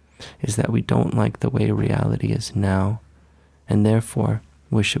is that we don't like the way reality is now, and therefore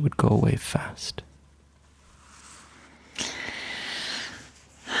wish it would go away fast.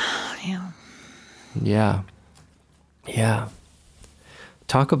 Yeah.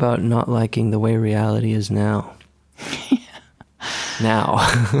 Talk about not liking the way reality is now. Now.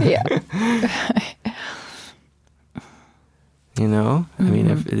 Yeah. You know? I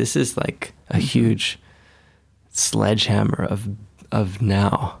mean, if this is like a huge sledgehammer of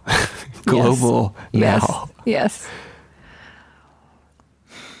now. Global now. Yes.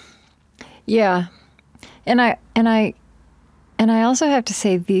 Yeah. And I also have to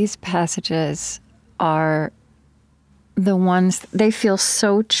say these passages are the ones, they feel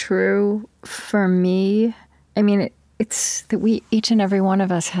so true for me. I mean, it's that each and every one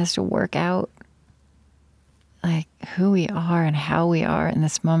of us has to work out like who we are and how we are in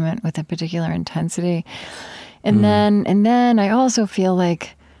this moment with a particular intensity. And then I also feel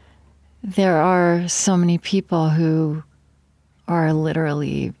like there are so many people who are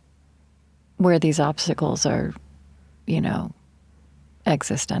literally where these obstacles are,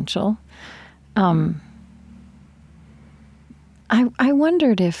 existential. I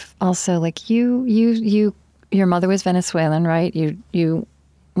wondered if also, like, your mother was Venezuelan, right? You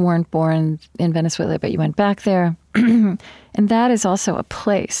weren't born in Venezuela, but you went back there. And that is also a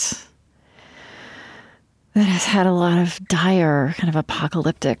place that has had a lot of dire, kind of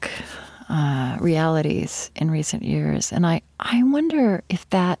apocalyptic realities in recent years. And I wonder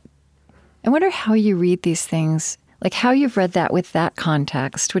I wonder how you read these things, like how you've read that with that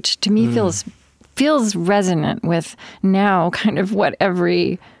context, which to me feels resonant with now kind of what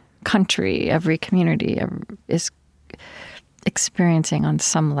every country, every community is experiencing on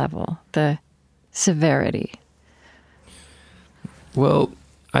some level, the severity. Well,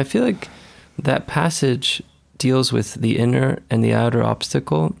 I feel like that passage deals with the inner and the outer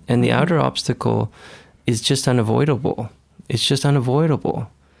obstacle, and the outer obstacle is just unavoidable. It's just unavoidable.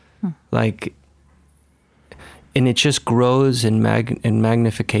 Like, it just grows in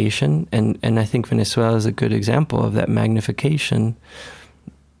magnification. And I think Venezuela is a good example of that magnification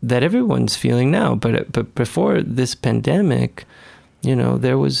that everyone's feeling now. But before this pandemic,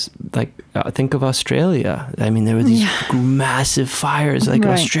 there was think of Australia. I mean, there were these massive fires. Like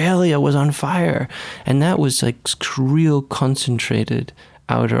Australia was on fire, and that was like real concentrated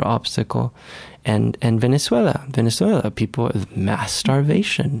outer obstacle. And Venezuela, people with mass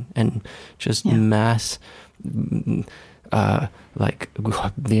starvation and just mass, the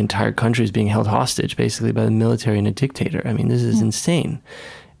entire country is being held hostage basically by the military and a dictator. I mean, this is insane.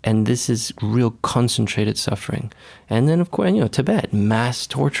 And this is real concentrated suffering. And then, of course, Tibet, mass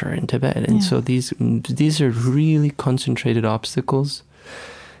torture in Tibet. And so these are really concentrated obstacles.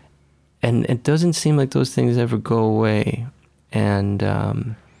 And it doesn't seem like those things ever go away.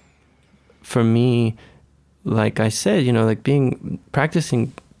 And for me, like I said,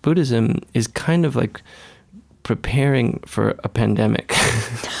 practicing Buddhism is kind of like preparing for a pandemic.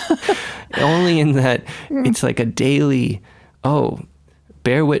 Only in that it's like a daily,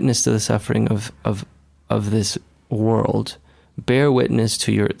 bear witness to the suffering of this world. Bear witness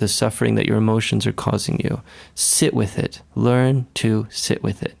to the suffering that your emotions are causing you. Sit with it. Learn to sit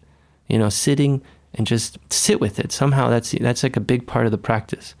with it. Sitting and just sit with it. Somehow that's like a big part of the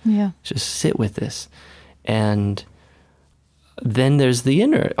practice. Yeah. Just sit with this. And then there's the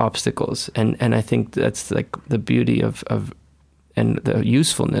inner obstacles. And I think that's like the beauty of and the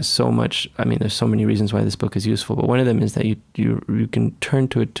usefulness so much. I mean, there's so many reasons why this book is useful, but one of them is that you can turn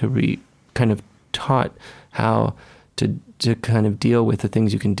to it to be kind of taught how to kind of deal with the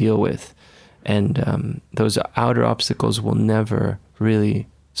things you can deal with. And those outer obstacles will never really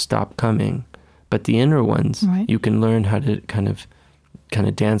stop coming. But the inner ones, you can learn how to kind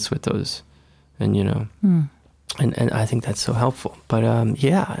of dance with those. And, and I think that's so helpful. But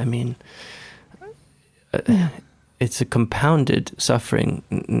I mean, it's a compounded suffering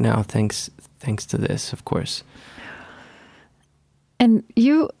now, thanks to this, of course. And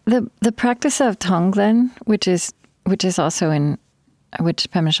the practice of Tonglen, which is also which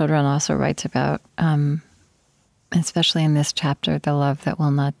Pema Chodron also writes about, especially in this chapter, the love that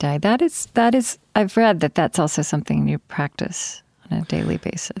will not die. That is. I've read that's also something you practice on a daily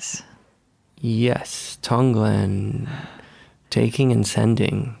basis. Yes, Tonglen. Taking and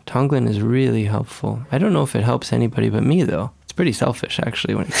sending. Tonglen is really helpful. I don't know if it helps anybody but me, though. It's pretty selfish,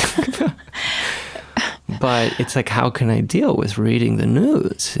 actually, when you think about it. But it's like, how can I deal with reading the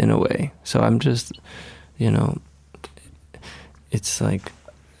news, in a way? So I'm just, it's like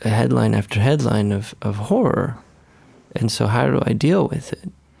a headline after headline of horror. And so how do I deal with it?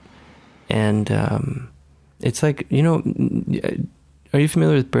 And it's like, are you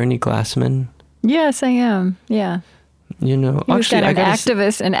familiar with Bernie Glassman? Yes, I am. Yeah. He was actually,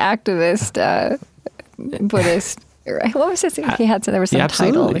 an activist Buddhist. Right? What was his? There was some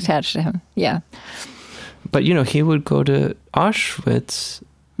title attached to him. Yeah. But he would go to Auschwitz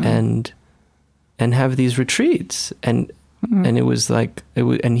and have these retreats, and it was like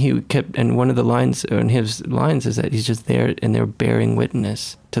and he kept, and one of the lines in his lines is that he's just there and they're bearing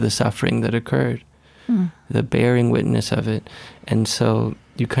witness to the suffering that occurred, the bearing witness of it, and so.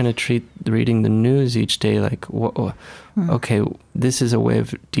 You kind of treat reading the news each day like, okay, this is a way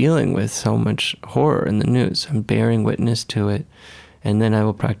of dealing with so much horror in the news. I'm bearing witness to it. And then I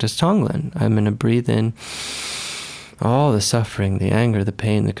will practice Tonglen. I'm going to breathe in all the suffering, the anger, the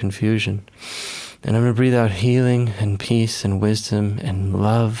pain, the confusion. And I'm going to breathe out healing and peace and wisdom and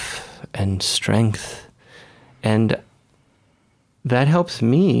love and strength. And that helps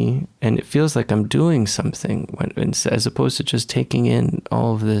me, and it feels like I'm doing something as opposed to just taking in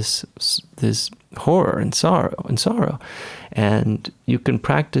all of this horror and sorrow. And you can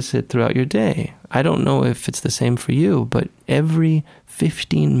practice it throughout your day. I don't know if it's the same for you, but every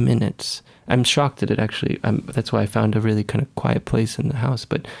 15 minutes, I'm shocked at it actually. That's why I found a really kind of quiet place in the house.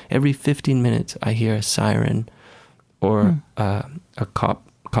 But every 15 minutes, I hear a siren or a cop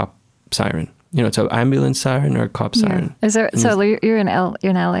siren. It's an ambulance siren or a cop siren. Is there? So you're in LA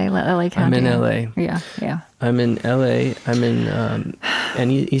County. I'm in LA. Yeah. I'm in LA. I'm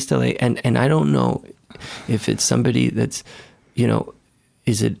in East LA, and I don't know if it's somebody that's,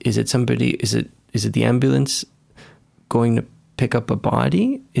 is it somebody? Is it the ambulance going to pick up a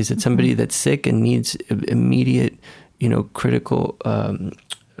body? Is it somebody that's sick and needs immediate, critical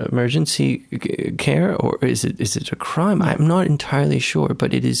emergency care, or is it a crime? I'm not entirely sure,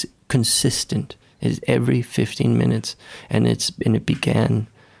 but it is consistent. It is every 15 minutes, and it began,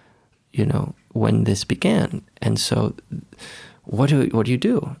 when this began. And so, what do you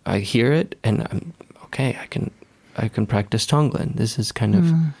do? I hear it, and I'm okay. I can practice Tonglen. This is kind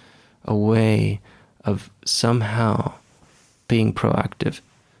of a way of somehow being proactive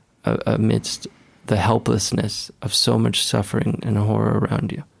amidst the helplessness of so much suffering and horror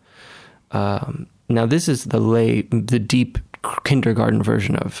around you. Now, this is the deep kindergarten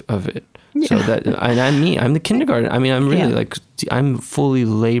version of it. Yeah. So that, and I'm the kindergarten. I mean, I'm really I'm fully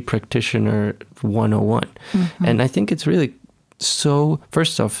lay practitioner 101. Mm-hmm. And I think it's really so,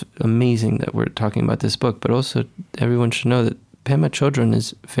 first off, amazing that we're talking about this book, but also everyone should know that Pema Chodron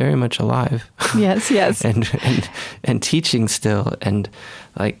is very much alive. Yes, yes. and teaching still. And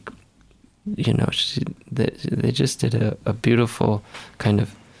like, you know, they just did a beautiful kind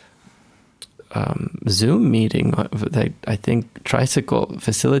of Zoom meeting that I think Tricycle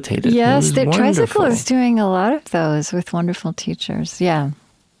facilitated. Yes, the Tricycle is doing a lot of those with wonderful teachers. Yeah,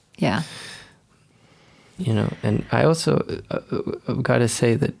 yeah. You know, and I also got to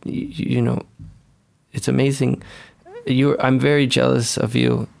say that, you know, it's amazing. I'm very jealous of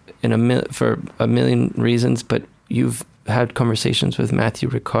you for a million reasons, but you've had conversations with Matthew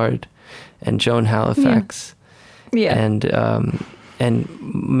Ricard and Joan Halifax. Yeah. And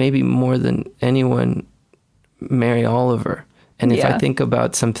maybe more than anyone, Mary Oliver. And if I think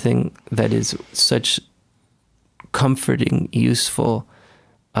about something that is such comforting, useful,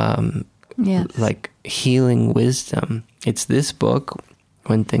 like healing wisdom, it's this book,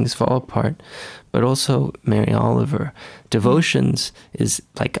 When Things Fall Apart, but also Mary Oliver. Devotions is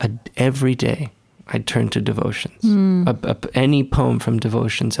like every day I turn to Devotions. Any poem from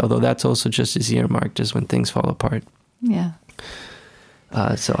Devotions, although that's also just as earmarked as When Things Fall Apart. Yeah.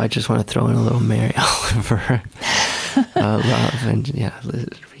 So I just want to throw in a little Mary Oliver love, and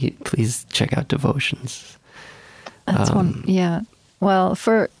please check out Devotions. That's one. Yeah. Well,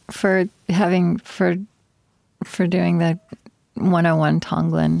 for doing the 101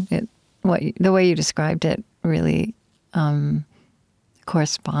 Tonglen, the way you described it really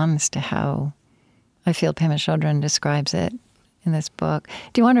corresponds to how I feel Pema Chodron describes it in this book.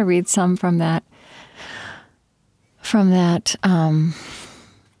 Do you want to read some from that?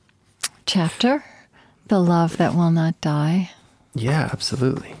 Chapter, The Love That Will Not Die? Yeah,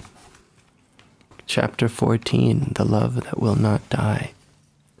 absolutely. Chapter 14, The Love That Will Not Die.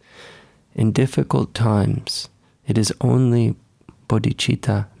 In difficult times, it is only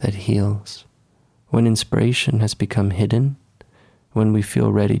bodhicitta that heals. When inspiration has become hidden, when we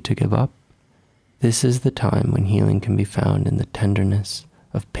feel ready to give up, this is the time when healing can be found in the tenderness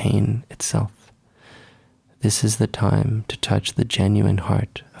of pain itself. This is the time to touch the genuine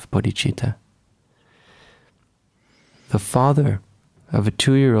heart of bodhicitta. The father of a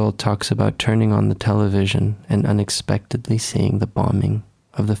 2-year-old talks about turning on the television and unexpectedly seeing the bombing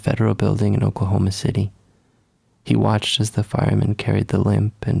of the federal building in Oklahoma City. He watched as the firemen carried the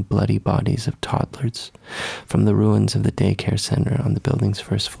limp and bloody bodies of toddlers from the ruins of the daycare center on the building's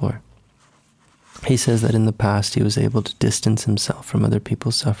first floor. He says that in the past he was able to distance himself from other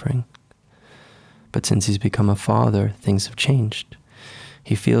people's suffering. But since he's become a father, things have changed.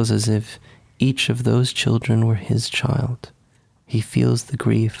 He feels as if each of those children were his child. He feels the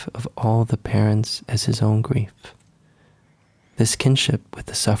grief of all the parents as his own grief. This kinship with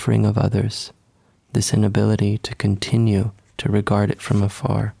the suffering of others, this inability to continue to regard it from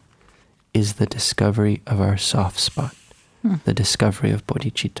afar, is the discovery of our soft spot, the discovery of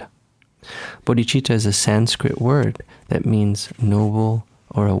bodhicitta. Bodhicitta is a Sanskrit word that means noble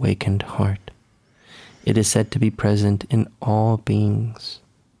or awakened heart. It is said to be present in all beings,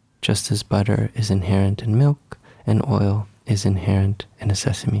 just as butter is inherent in milk and oil is inherent in a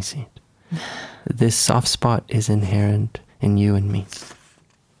sesame seed. This soft spot is inherent in you and me.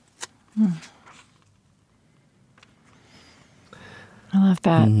 I love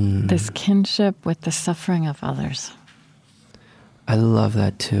that. This kinship with the suffering of others. I love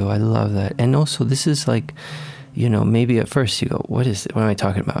that too. I love that. And also this is like, you know, maybe at first you go, what am I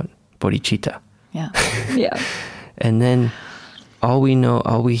talking about? Bodhicitta. Yeah. Yeah. And then all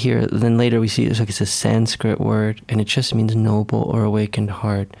we hear, then later we see it's a Sanskrit word, and it just means noble or awakened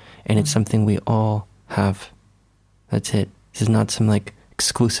heart, and it's something we all have. That's it. This is not some like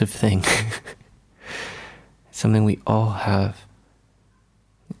exclusive thing. It's something we all have.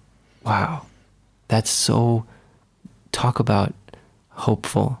 Wow. That's so, talk about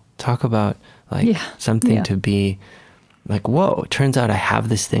hopeful. Talk about like something to be like, whoa, it turns out I have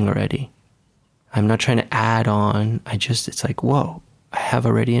this thing already. I'm not trying to add on. It's like, whoa, I have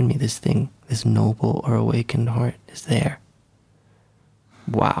already in me this thing, this noble or awakened heart is there.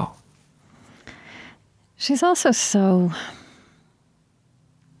 Wow. She's also so,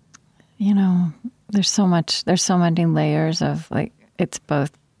 you know, there's so many layers of like,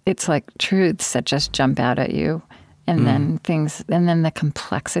 it's like truths that just jump out at you, and then things, and then the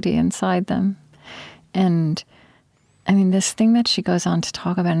complexity inside them. And I mean, this thing that she goes on to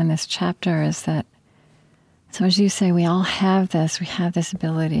talk about in this chapter is that, so as you say, we all have this. We have this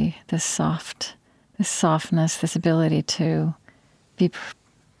ability, this softness, this ability to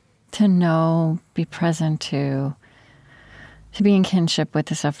know, be present to be in kinship with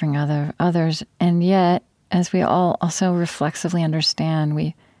the suffering others. And yet, as we all also reflexively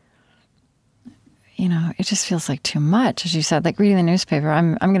understand, it just feels like too much. As you said, like reading the newspaper,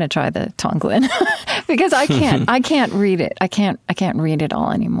 I'm going to try the Tonglen because I can't read it. I can't read it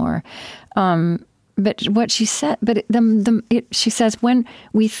all anymore. But what she said, she says, when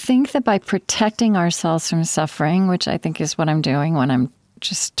we think that by protecting ourselves from suffering, which I think is what I'm doing when I'm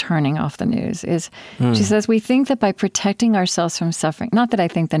just turning off the news, she says, we think that by protecting ourselves from suffering, not that I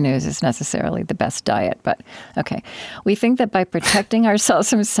think the news is necessarily the best diet, but okay. We think that by protecting ourselves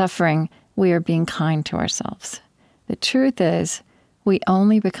from suffering, we are being kind to ourselves. The truth is, we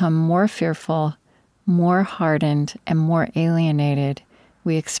only become more fearful, more hardened, and more alienated.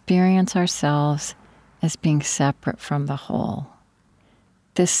 We experience ourselves as being separate from the whole.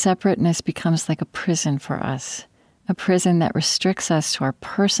 This separateness becomes like a prison for us, a prison that restricts us to our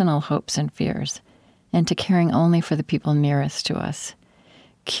personal hopes and fears, and to caring only for the people nearest to us.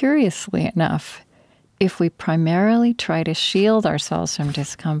 Curiously enough, if we primarily try to shield ourselves from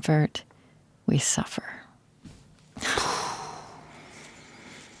discomfort, we suffer.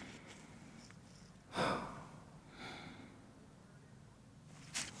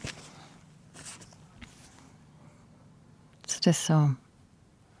 It's just so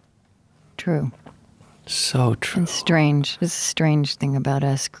true. So true. And strange. It's a strange thing about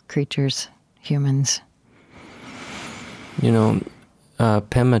us creatures, humans. Pema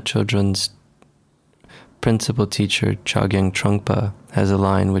Chodron's principal teacher, Chogyam Trungpa, has a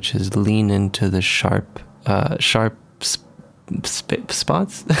line which is lean into the sharp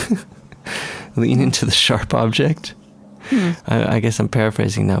spots. Lean into the sharp object. I guess I'm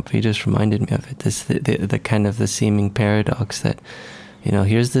paraphrasing now, but he just reminded me of it. The kind of the seeming paradox that,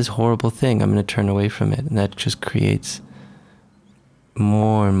 here's this horrible thing, I'm going to turn away from it. And that just creates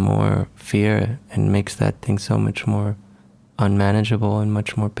more and more fear and makes that thing so much more unmanageable and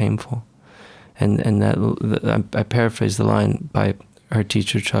much more painful. And that I paraphrase the line by her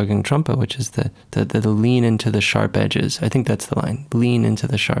teacher Chogyam Trungpa, which is the lean into the sharp edges. I think that's the line. Lean into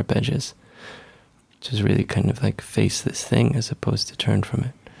the sharp edges, which is really kind of like face this thing as opposed to turn from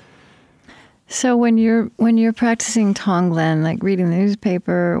it. So when you're practicing Tonglen, like reading the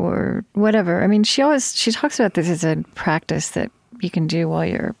newspaper or whatever, I mean, she talks about this as a practice that you can do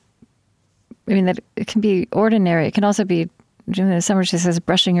while that it can be ordinary. It can also be, in the summer, she says,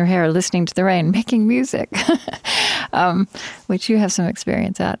 brushing your hair, listening to the rain, making music, which you have some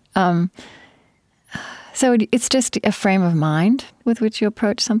experience at. So it's just a frame of mind with which you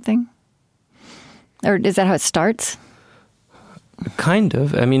approach something? Or is that how it starts? Kind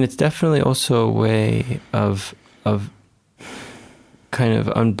of. I mean, it's definitely also a way of kind of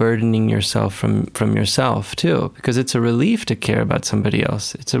unburdening yourself from yourself too, because it's a relief to care about somebody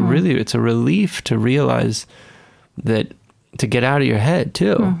else. It's a relief to realize that, to get out of your head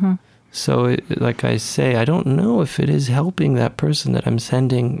too. Mm-hmm. So like I say, I don't know if it is helping that person that I'm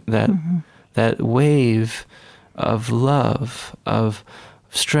sending that wave of love, of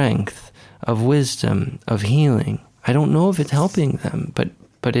strength, of wisdom, of healing. I don't know if it's helping them,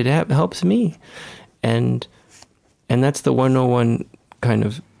 but it helps me. And that's the 101 kind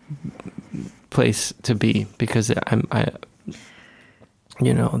of place to be, because that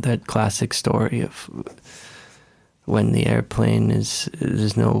classic story of when the airplane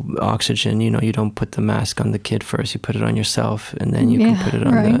there's no oxygen, you don't put the mask on the kid first, you put it on yourself, and then you can put it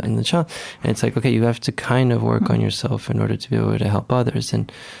on the child. And it's like, okay, you have to kind of work on yourself in order to be able to help others.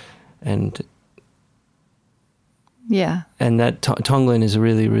 And that Tonglen is a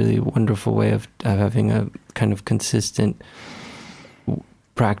really, really wonderful way of having a kind of consistent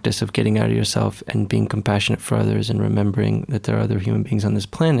practice of getting out of yourself and being compassionate for others and remembering that there are other human beings on this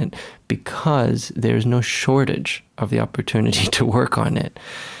planet, because there's no shortage of the opportunity to work on it.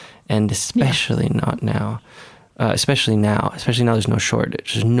 And especially not now. Especially now there's no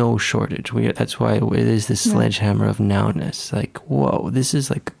shortage. There's no shortage. That's why it is this sledgehammer of nowness. Like, whoa, this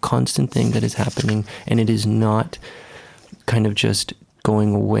is like a constant thing that is happening, and it is not kind of just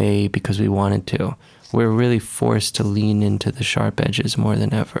going away because we wanted to. We're really forced to lean into the sharp edges more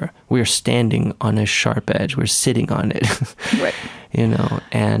than ever. We're standing on a sharp edge. We're sitting on it. Right.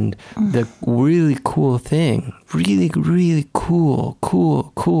 And the really cool thing, really, really cool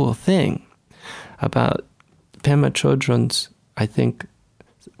thing about Pema Chodron's, I think,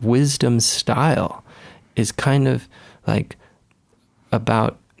 wisdom style is kind of like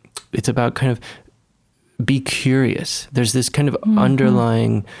it's about kind of be curious. There's this kind of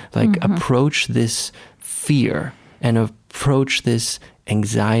underlying, like, approach this fear and approach this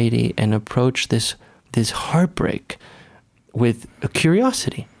anxiety and approach this heartbreak with a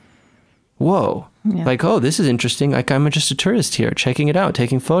curiosity. Whoa. Yeah. Like, oh, this is interesting. Like, I'm just a tourist here, checking it out,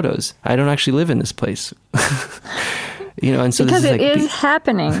 taking photos. I don't actually live in this place. And so because this it is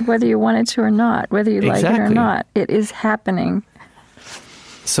happening, whether you want it to or not, whether you like it or not. It is happening.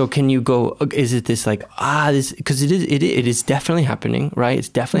 So can you go, is it this like, this, because it is definitely happening, right? It's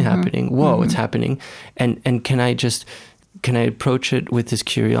definitely happening. Whoa, it's happening. And can I approach it with this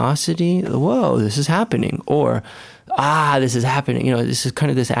curiosity? Whoa, this is happening. Or, this is happening. This is kind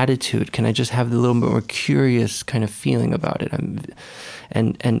of this attitude. Can I just have the little bit more curious kind of feeling about it?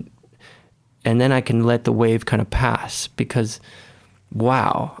 And then I can let the wave kind of pass, because,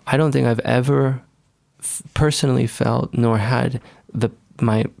 wow, I don't think I've ever personally felt nor had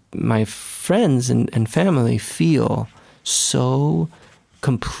my friends and family feel so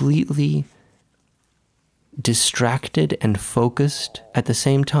completely distracted and focused at the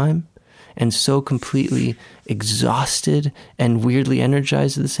same time, and so completely exhausted and weirdly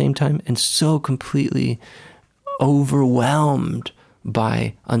energized at the same time, and so completely overwhelmed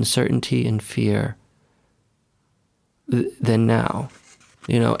by uncertainty and fear than now,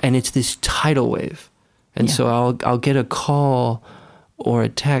 and it's this tidal wave. And so I'll get a call or a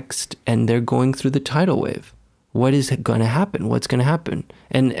text, and they're going through the tidal wave. What is going to happen? What's going to happen?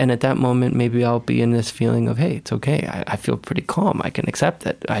 And at that moment, maybe I'll be in this feeling of, hey, it's okay. I feel pretty calm. I can accept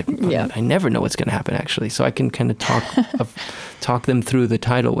it. I never know what's going to happen, actually. So I can kind of talk them through the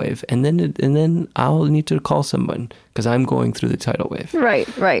tidal wave. And then I'll need to call someone because I'm going through the tidal wave.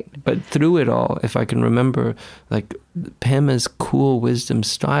 Right. But through it all, if I can remember, like, Pema's cool wisdom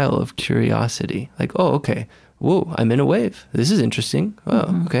style of curiosity, like, oh, okay. Whoa, I'm in a wave. This is interesting.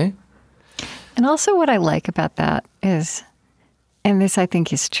 Oh, okay. And also what I like about that is, and this I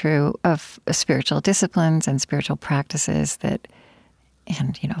think is true of spiritual disciplines and spiritual practices and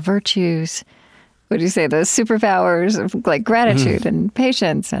virtues, what do you say, those superpowers of like gratitude and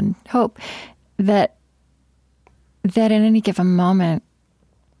patience and hope, that in any given moment,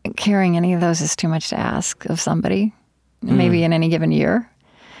 carrying any of those is too much to ask of somebody, maybe in any given year.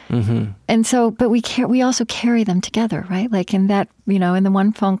 And so, but we also carry them together, right? Like in that, in the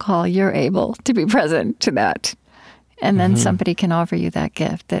one phone call, you're able to be present to that. And then somebody can offer you that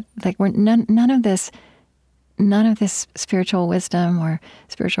gift that, like, none of this spiritual wisdom or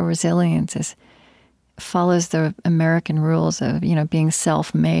spiritual resilience follows the American rules of, being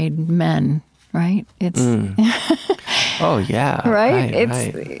self-made men, right? It's oh yeah, right.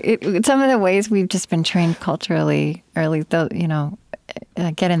 It's some of the ways we've just been trained culturally, or at least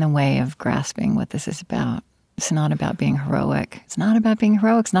get in the way of grasping what this is about. It's not about being heroic. It's not about being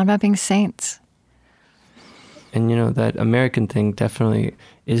heroic. It's not about being saints. And that American thing definitely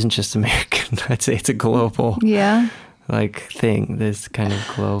isn't just American. I'd say it's a global thing. This kind of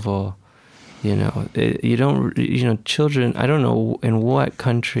global, children, I don't know in what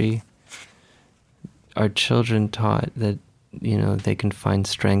country are children taught that, they can find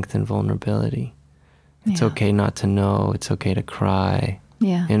strength in vulnerability. It's okay not to know. It's okay to cry.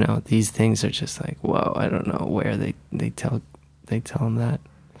 Yeah. These things are just like, whoa, I don't know where they tell them that.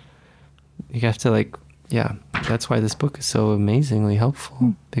 You have to that's why this book is so amazingly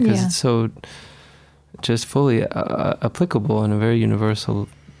helpful, because it's so just fully applicable on a very universal,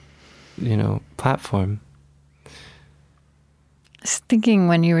 platform. I was thinking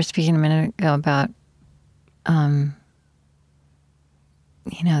when you were speaking a minute ago about,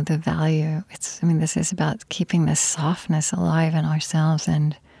 the value. This is about keeping this softness alive in ourselves.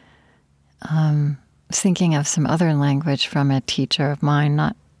 And thinking of some other language from a teacher of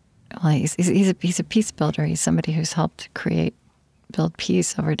mine. He's a peace builder. He's somebody who's helped build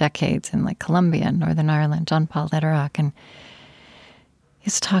peace over decades in Colombia and Northern Ireland, John Paul Lederach. And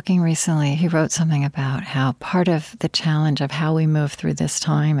he's talking recently, he wrote something about how part of the challenge of how we move through this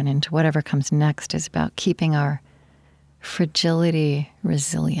time and into whatever comes next is about keeping our fragility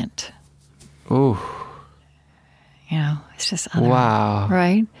resilient. Ooh. It's just other, wow.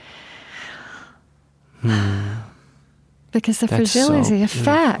 Right? Because the fragility is a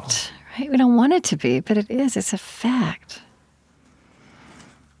fact, right? We don't want it to be, but it is. It's a fact.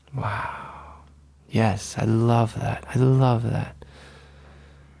 Wow. Yes, I love that.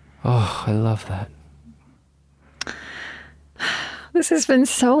 Oh, I love that. This has been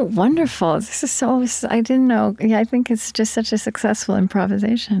so wonderful. I didn't know. Yeah, I think it's just such a successful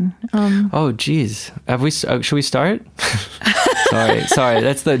improvisation. Oh, geez. Should we start? Sorry.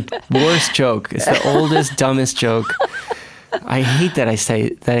 That's the worst joke. It's the oldest, dumbest joke. I hate that I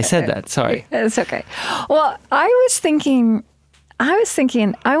said that. Sorry. It's okay. Well, I was thinking,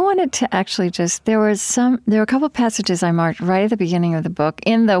 I wanted to actually there were a couple of passages I marked right at the beginning of the book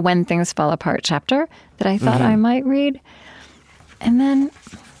in the When Things Fall Apart chapter that I thought I might read. And then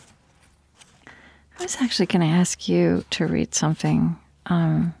I was actually going to ask you to read something.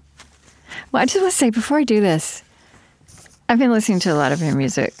 Well, I just want to say, before I do this, I've been listening to a lot of your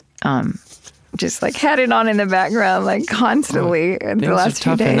music, just like had it on in the background, like constantly the last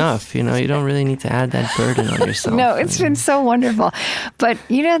few days. Tough enough, you don't really need to add that burden on yourself. No, it's been so wonderful. But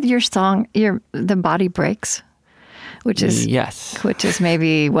your song, The Body Breaks, which is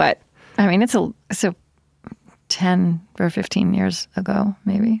maybe what? I mean, it's a 10 or 15 years ago,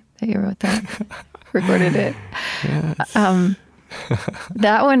 maybe, that you wrote that, recorded it. Yes.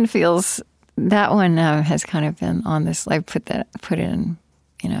 That one has kind of been on this, like, put in,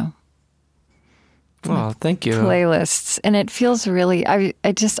 well, thank you. Playlists. And it feels really, I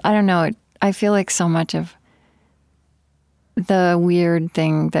don't know, I feel like so much of the weird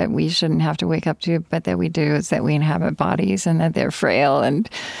thing that we shouldn't have to wake up to, but that we do, is that we inhabit bodies and that they're frail and,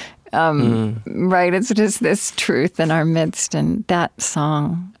 right, it's just this truth in our midst. And that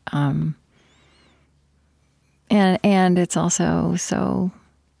song, and it's also so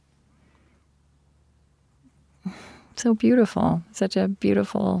beautiful, such a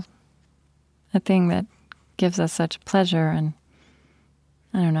beautiful thing that gives us such pleasure. And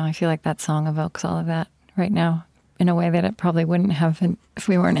I don't know, I feel like that song evokes all of that right now in a way that it probably wouldn't have if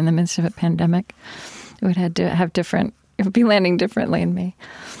we weren't in the midst of a pandemic. It would have to have it would be landing differently in me.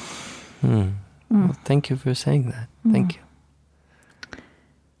 Well, thank you for saying that. Thank you.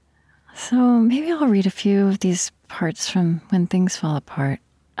 So maybe I'll read a few of these parts from When Things Fall Apart,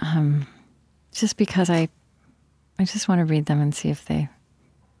 just because I just want to read them and see if they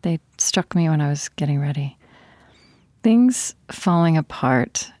struck me when I was getting ready. Things falling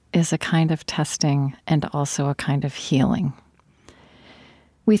apart is a kind of testing and also a kind of healing.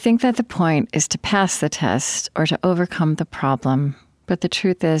 We think that the point is to pass the test or to overcome the problem, but the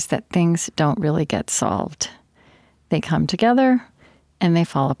truth is that things don't really get solved. They come together and they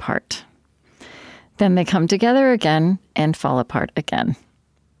fall apart. Then they come together again and fall apart again.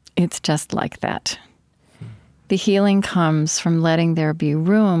 It's just like that. The healing comes from letting there be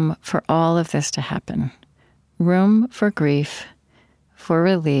room for all of this to happen. Room for grief, for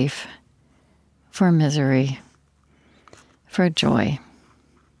relief, for misery, for joy.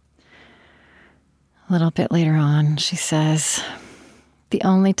 A little bit later on, she says, the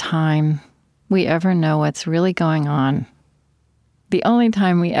only time we ever know what's really going on, the only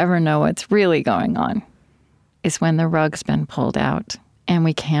time we ever know what's really going on is when the rug's been pulled out and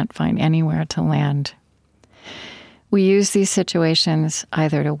we can't find anywhere to land. We use these situations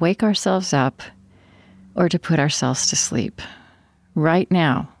either to wake ourselves up or to put ourselves to sleep. Right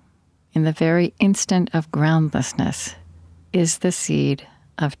now, in the very instant of groundlessness, is the seed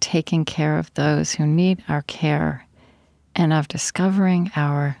of taking care of those who need our care and of discovering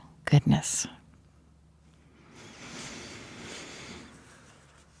our goodness.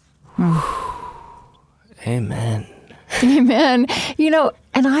 Amen. Amen.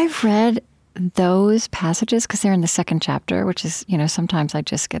 And I've read those passages because they're in the second chapter, which is, sometimes I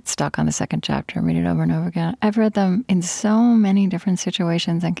just get stuck on the second chapter and read it over and over again. I've read them in so many different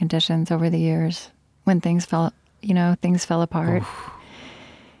situations and conditions over the years when things fell apart. Oof.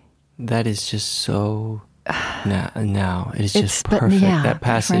 That is just so now. It is just perfect. That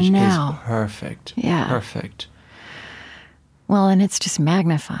passage is perfect. Yeah. Perfect. Well, and it's just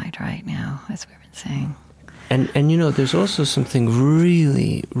magnified right now, as we've been saying. And there's also something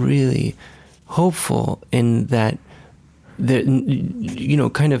really, really hopeful in that,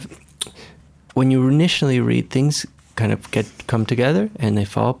 kind of, when you initially read, things kind of come together and they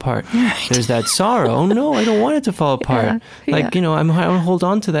fall apart. Right. There's that sorrow. Oh no, I don't want it to fall apart. Yeah. I'm hold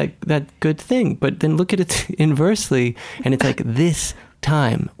on to that good thing. But then look at it inversely, and it's like, this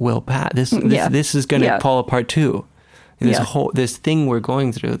time will pass. This is going to fall apart too. This thing we're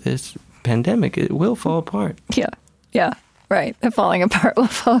going through, this pandemic, it will fall apart. Yeah, right. The falling apart will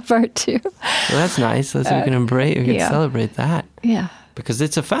fall apart too. Well, that's nice. We can embrace, we can celebrate that. Yeah. Because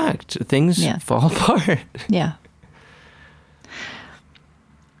it's a fact. Things fall apart. Yeah.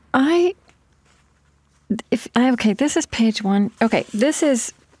 This is page 1. Okay, this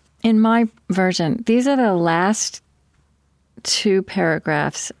is, in my version, these are the last 2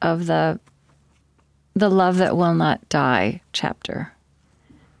 paragraphs of the Love That Will Not Die chapter.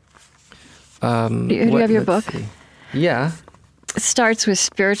 Do you have your book? See. Yeah. It starts with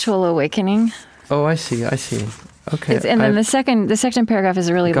spiritual awakening. Oh, I see. Okay. And then the second paragraph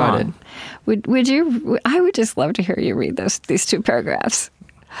is really long. Would you? I would just love to hear you read these 2 paragraphs.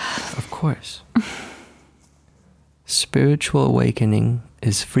 Of course. Spiritual awakening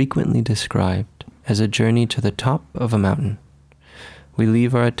is frequently described as a journey to the top of a mountain. We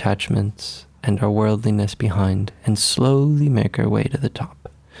leave our attachments and our worldliness behind and slowly make our way to the top.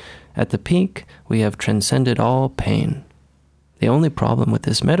 At the peak, we have transcended all pain. The only problem with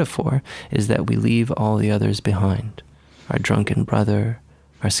this metaphor is that we leave all the others behind. Our drunken brother,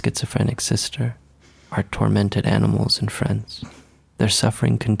 our schizophrenic sister, our tormented animals and friends. Their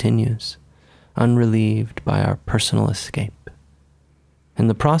suffering continues, unrelieved by our personal escape. In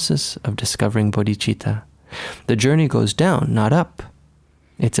the process of discovering bodhicitta, the journey goes down, not up.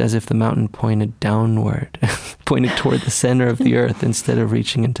 It's as if the mountain pointed downward, pointed toward the center of the earth instead of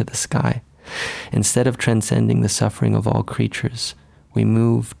reaching into the sky. Instead of transcending the suffering of all creatures, we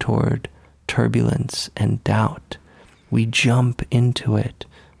move toward turbulence and doubt. We jump into it.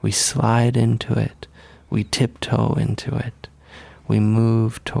 We slide into it. We tiptoe into it. We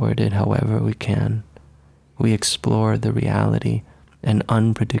move toward it however we can. We explore the reality and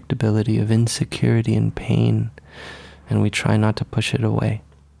unpredictability of insecurity and pain, and we try not to push it away.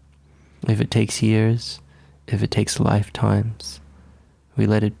 If it takes years, if it takes lifetimes, we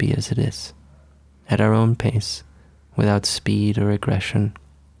let it be as it is, at our own pace, without speed or aggression.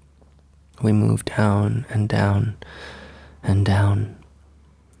 We move down and down and down.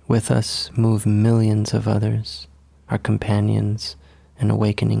 With us move millions of others, our companions in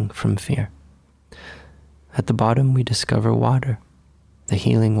awakening from fear. At the bottom we discover water, the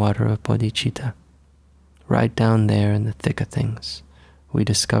healing water of bodhicitta. Right down there in the thick of things, we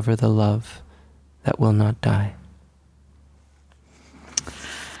discover the love that will not die.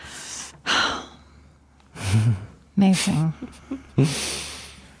 Amazing.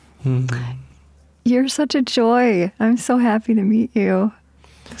 You're such a joy. I'm so happy to meet you.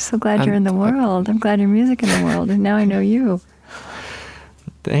 I'm so glad you're in the world. I'm glad your music in the world, and now I know you.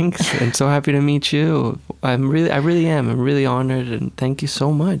 Thanks. I'm so happy to meet you. I really am. I'm really honored, and thank you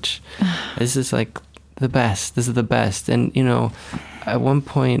so much. This is like the best. This is the best. And you know, at one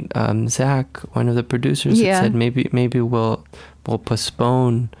point, Zach, one of the producers, had said maybe we'll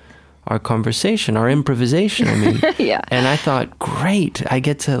postpone our conversation, our improvisation. I mean, And I thought, great, I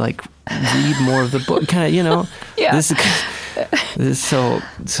get to like read more of the book. Kind of, you know, this is so.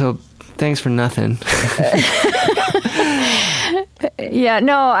 Thanks for nothing.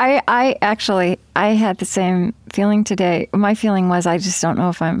 I actually had the same feeling today. My feeling was I just don't know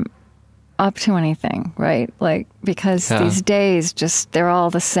if I'm up to anything, right? Like, because these days they're all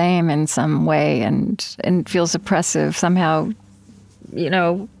the same in some way, and it feels oppressive somehow, you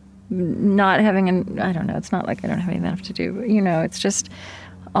know, not having I don't know, it's not like I don't have anything enough to do, but, you know, it's just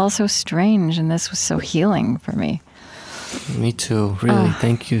all so strange, and this was so healing for me. Me too, really.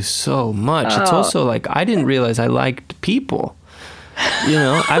 Thank you so much. It's also like, I didn't realize I liked people. You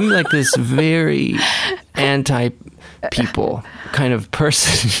know, I'm like this very anti-people kind of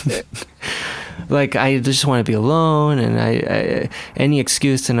person. Like, I just want to be alone, and I any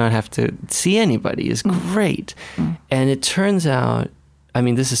excuse to not have to see anybody is great. And it turns out, I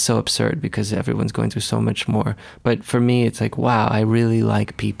mean, this is so absurd because everyone's going through so much more. But for me, it's like, wow, I really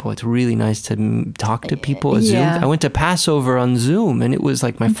like people. It's really nice to talk to people on Zoom. I went to Passover on Zoom, and it was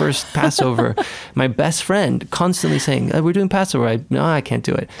like my first Passover. My best friend constantly saying, we're doing Passover. No, I can't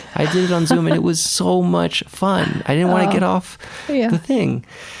do it. I did it on Zoom, and it was so much fun. I didn't want to get off the thing.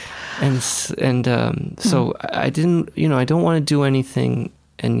 And so I didn't, you know, I don't want to do anything,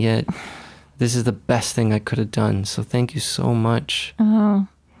 and yet this is the best thing I could have done. So thank you so much. Oh,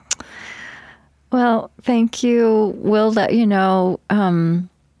 well, thank you. We'll let you know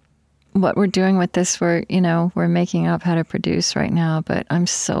what we're doing with this. We're making up how to produce right now, but I'm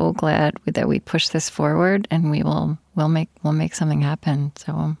so glad that we push this forward, and we'll make something happen.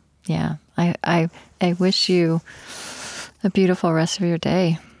 So yeah, I wish you a beautiful rest of your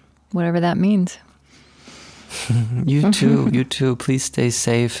day, whatever that means. You too. Please stay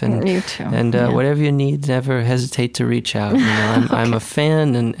safe, and you too. And whatever you need, never hesitate to reach out. You know, I'm a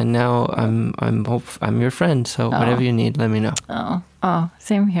fan, and now I'm your friend. So whatever you need, let me know. Oh,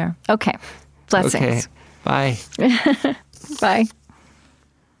 same here. Okay, blessings. Okay, bye. Bye.